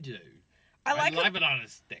stick. I do. I like love it on a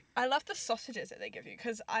stick. I love the sausages that they give you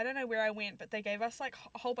because I don't know where I went, but they gave us like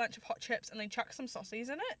a whole bunch of hot chips and they chucked some sausages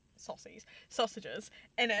in it. Sausages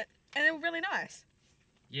in it, and they were really nice.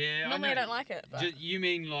 Yeah, Normally I I know. don't like it. But... You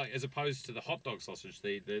mean like as opposed to the hot dog sausage,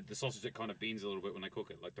 the sausage that kind of bends a little bit when they cook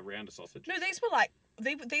it, like the rounder sausage? No, these were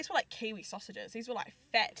like Kiwi sausages. These were like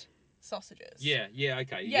fat sausages. Yeah,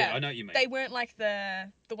 okay. Yeah, Yeah, I know what you mean. They weren't like the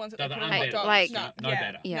ones that No, they the put in hot unbetter dogs. Like- no, no yeah,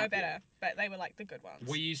 batter. Yeah. no better. But they were like the good ones.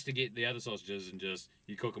 We used to get the other sausages and just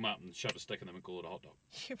you cook them up and shove a stick in them and call it a hot dog.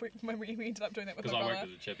 we ended up doing that with Because my I brother.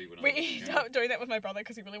 worked as a chippy when I We was ended young. up doing that with my brother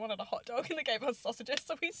because he really wanted a hot dog and they gave us sausages,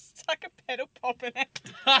 so we stuck a paddle pop in it.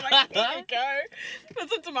 Like, here you go. Put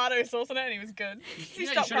some tomato sauce in it and he was good. He You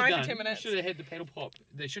know, stopped you should've crying done- for 10 minutes. You should have had the paddle pop.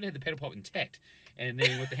 They should have had the paddle pop intact, and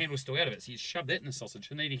then with the handle still out of it, so you shove that in the sausage,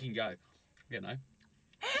 and then you can go. You know.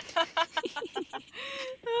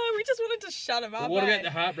 Oh, we just wanted to shut him up. But what eh? about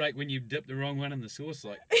the heartbreak when you dip the wrong one in the sauce?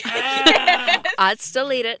 Like, I'd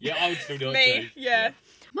still eat it. yeah, I would still do it Me, too. yeah.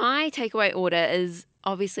 My takeaway order is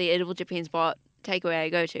obviously it all depends what takeaway I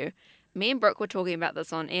go to. Me and Brooke were talking about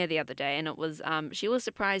this on air the other day, and it was she was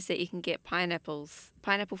surprised that you can get pineapple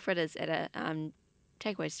fritters at a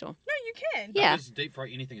takeaway store. No, you can. Yeah. Just deep fry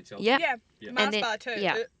anything itself. Yeah. Yeah. Yeah. Mars And then- bar too.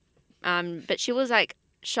 yeah. But she was like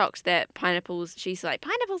shocked that pineapples. She's like,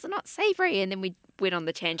 pineapples are not savory, and then we went on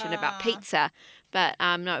the tangent about Ah. pizza. But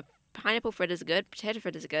no, pineapple fritters are good. Potato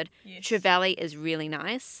fritters are good. Yes. Trevally is really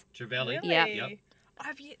nice. Trevally. Really? Yeah. Yep.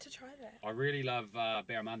 I've yet to try that. I really love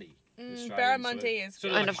barramundi. Australian barramundi is sort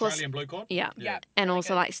good. of And like of course- Australian blue cod. Yeah. Yeah. And really also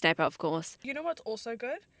good. like snapper, of course. You know what's also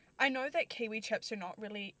good? I know that Kiwi chips are not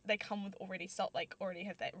really. They come with already salt, like already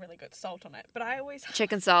have that really good salt on it. But I always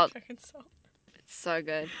Chicken salt. chicken salt. It's so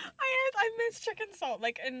good. I miss chicken salt.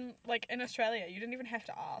 Like in Australia, you didn't even have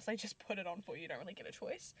to ask. They just put it on for you. You don't really get a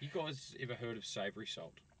choice. You guys ever heard of savoury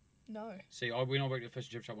salt? No. See, when I worked at Fish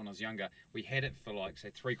and Chip Shop when I was younger, we had it for like say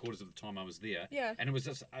 3/4 of the time I was there. Yeah. And it was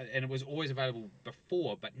just, and it was always available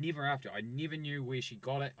before, but never after. I never knew where she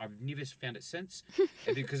got it. I've never found it since,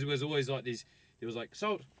 and because it was always like these. It was like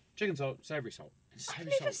salt, chicken salt, savoury salt. I've Savoury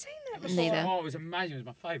never salt. seen that It was before. Neither. Oh, it was amazing. It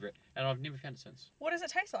was my favourite, and I've never found it since. What does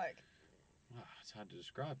it taste like? Oh, it's hard to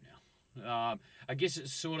describe now. I guess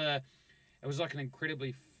it's sort of. It was like an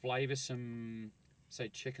incredibly flavoursome, say,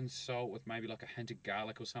 chicken salt with maybe like a hint of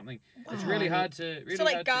garlic or something. It's really Wow. hard to. Really so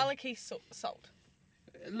like hard to- garlicky salt.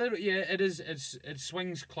 A little, yeah, it is. It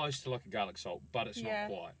swings close to like a garlic salt, but it's Yeah.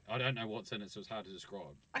 not quite. I don't know what's in it, so it's hard to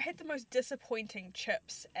describe. I had the most disappointing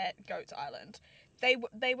chips at Goats Island.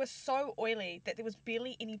 They were so oily that there was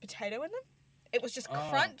barely any potato in them. It was just Oh.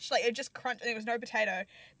 crunch, like it just crunched, and there was no potato.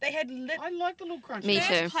 They had I like the little crunch. Me first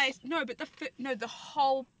too. place. No, but the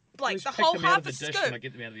whole I always the pick whole them out half of a the dish scoop. when I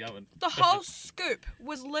get them out of the oven. The whole scoop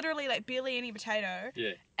was literally like barely any potato.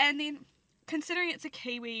 Yeah. And then, considering it's a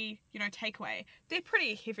Kiwi, takeaway, they're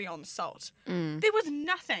pretty heavy on salt. Mm. There was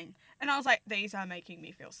nothing. And I was like, these are making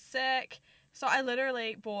me feel sick. So I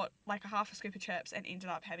literally bought like a half a scoop of chips and ended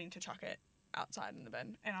up having to chuck it outside in the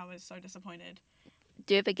bin. And I was so disappointed.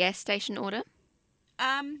 Do you have a gas station order?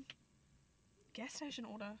 Gas station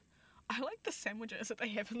order. I like the sandwiches that they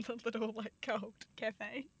have in the little like cold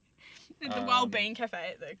cafe. The wild bean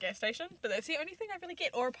cafe at the gas station. But that's the only thing I really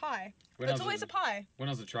get. Or a pie. When I It's was always a- a pie. When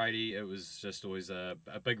I was a tradie, it was just always a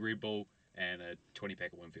big Red Bull and a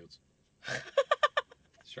 20-pack of Winfields.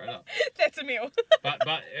 Straight up. That's a meal. But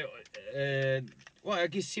well, I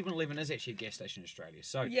guess 7-Eleven is actually a gas station in Australia.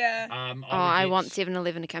 So Yeah. I would want get-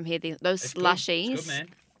 7-Eleven to come here. Those It's good. slushies. It's good, man.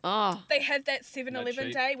 Oh, They have that 7-Eleven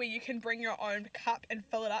cheap. day where you can bring your own cup and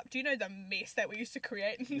fill it up. Do you know the mess that we used to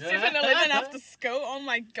create in Yeah. 7-Eleven after school? Oh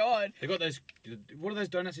my god. They got those. What are those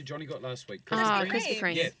donuts that Johnny got last week? Ah, Krispy Kreme.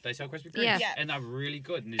 Kreme. Yeah, they sell Krispy Kreme. Yeah. Yeah. And they're really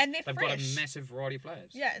good. And, And they're they've got a fresh. massive variety of flavours.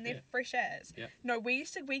 Yeah, and they're fresh as. Yeah. No, me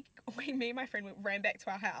and my friend ran back to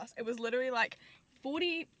our house. It was literally like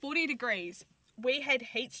 40 degrees. We had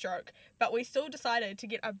heat stroke, but we still decided to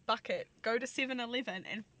get a bucket, go to 7-Eleven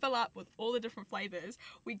and fill up with all the different flavours.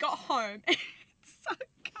 We got home and stuck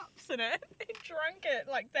cups in it and drank it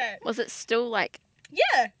like that. was it still like?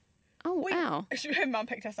 Yeah. Oh, wow. Her mum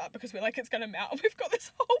picked us up because we're like, it's going to melt. And we've got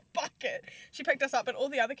this whole bucket. She picked us up, but all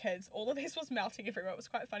the other kids, all of this was melting everywhere. It was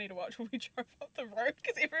quite funny to watch when we drove up the road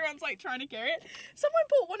because everyone's like trying to carry it. Someone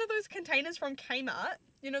bought one of those containers from Kmart,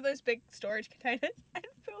 you know, those big storage containers, and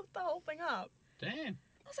filled the whole thing up. Damn.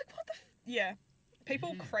 I was like, what the yeah.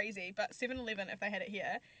 People crazy, but 7-Eleven, if they had it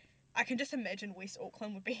here, I can just imagine West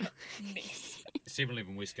Auckland would be a mess.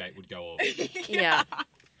 7-Eleven Westgate would go off. Yeah.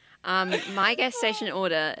 My gas station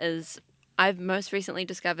order is, I've most recently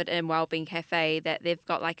discovered in Wellbeing Cafe that they've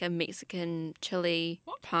got like a Mexican chili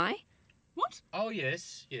pie. What? Oh,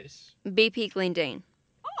 yes, yes. BP Glendine.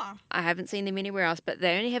 Oh. I haven't seen them anywhere else, but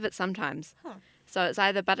they only have it sometimes. Huh. So it's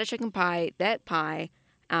either butter chicken pie, that pie,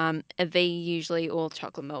 a V usually, or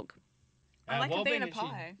chocolate milk. I like a Wellbeing Vienna actually-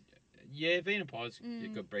 pie. Yeah, Vienna pie's a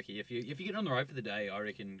good brekkie. If you get on the road for the day, I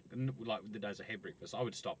reckon, like the days I have breakfast, I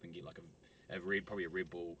would stop and get like probably a Red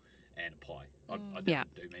Bull and a pie. I'd Yeah.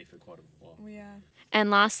 do me for quite a while. Oh, yeah. And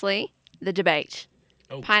lastly, the debate.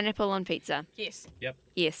 Oh. Pineapple on pizza. Yes. Yep,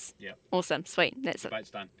 Yes. yep. Awesome. Sweet. That's it. Debate's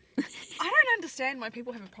done. I don't understand why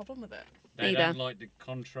people have a problem with it. They Either. don't like the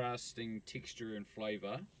contrasting texture and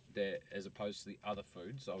flavour that, as opposed to the other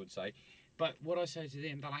foods, I would say. But what I say to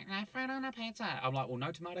them, they're like, no fruit on a pizza. I'm like, well,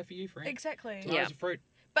 no tomato for you, friend. Exactly. Tomato's Yeah. a fruit.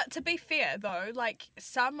 But to be fair, though, like,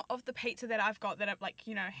 some of the pizza that I've got that are, like,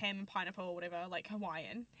 you know, ham and pineapple or whatever, like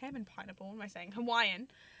Hawaiian. Ham and pineapple, what am I saying? Hawaiian.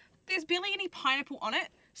 There's barely any pineapple on it.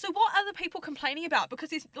 So what are the people complaining about? Because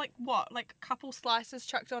there's, like, what? Like, a couple slices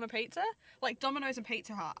chucked on a pizza? Like, Domino's and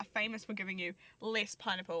Pizza Hut are famous for giving you less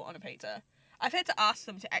pineapple on a pizza. I've had to ask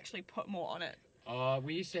them to actually put more on it.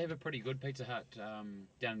 We used to have a pretty good Pizza Hut down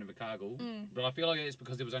in Invercargill, but I feel like it's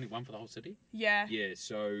because there was only one for the whole city. Yeah. Yeah,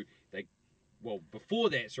 so before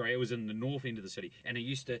that, sorry, it was in the north end of the city, and it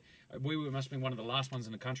used to, must have been one of the last ones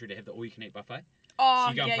in the country to have the all-you-can-eat buffet. Oh,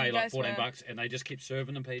 So you go yeah, and pay you like guys $14, were. and they just keep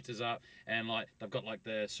serving the pizzas up, and like they've got like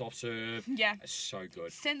the soft serve. Yeah. It's so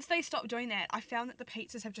good. Since they stopped doing that, I found that the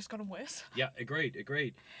pizzas have just gotten worse. Yeah, agreed.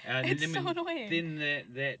 It's so annoying. Then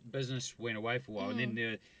that business went away for a while, and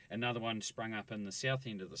then another one sprung up in the south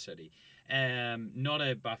end of the city. Not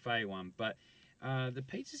a buffet one, but the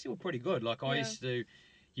pizzas were pretty good. Like I Yeah. used to,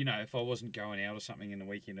 you know, if I wasn't going out or something in the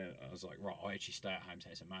weekend, I was like, right, I actually stay at home,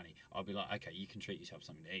 save some money. I'd be like, okay, you can treat yourself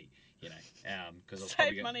something to eat, you know, because I'll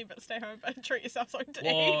probably Save money, but stay home and treat yourself something to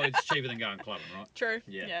Well, eat. it's cheaper than going clubbing, right? True.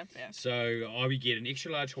 Yeah. Yeah. So I would get an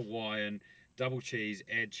extra large Hawaiian, double cheese,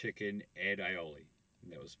 add chicken, add aioli.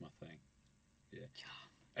 And that was my thing. Yeah.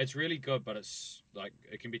 It's really good, but it's like,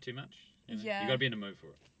 it can be too much. You know? Yeah. You got to be in the mood for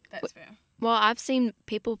it. That's fair. Well, I've seen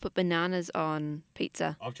people put bananas on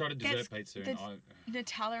pizza. I've tried a dessert That's- pizza, and that's-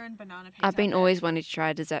 Nutella and banana pizza. I've been always wanting to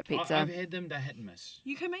try dessert pizza. I've had them, they're hit and miss.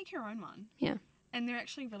 You can make your own one. Yeah. And they're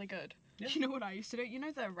actually really good. Yeah. You know what I used to do? You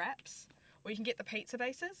know the wraps? Where you can get the pizza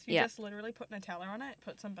bases? You Yeah. just literally put Nutella on it,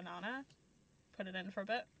 put some banana, put it in for a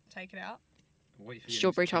bit, take it out. Wait for your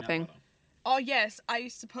Strawberry next peanut topping. butter. Oh, yes. I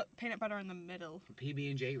used to put peanut butter in the middle.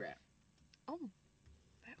 PB&J wrap. Oh.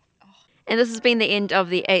 And this has been the end of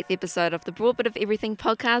the 8th episode of the Broad Bit of Everything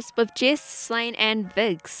podcast with Jess, Slane, and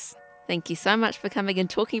Viggs. Thank you so much for coming and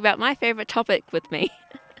talking about my favourite topic with me.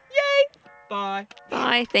 Bye.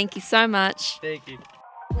 Bye. Thank you so much. Thank you.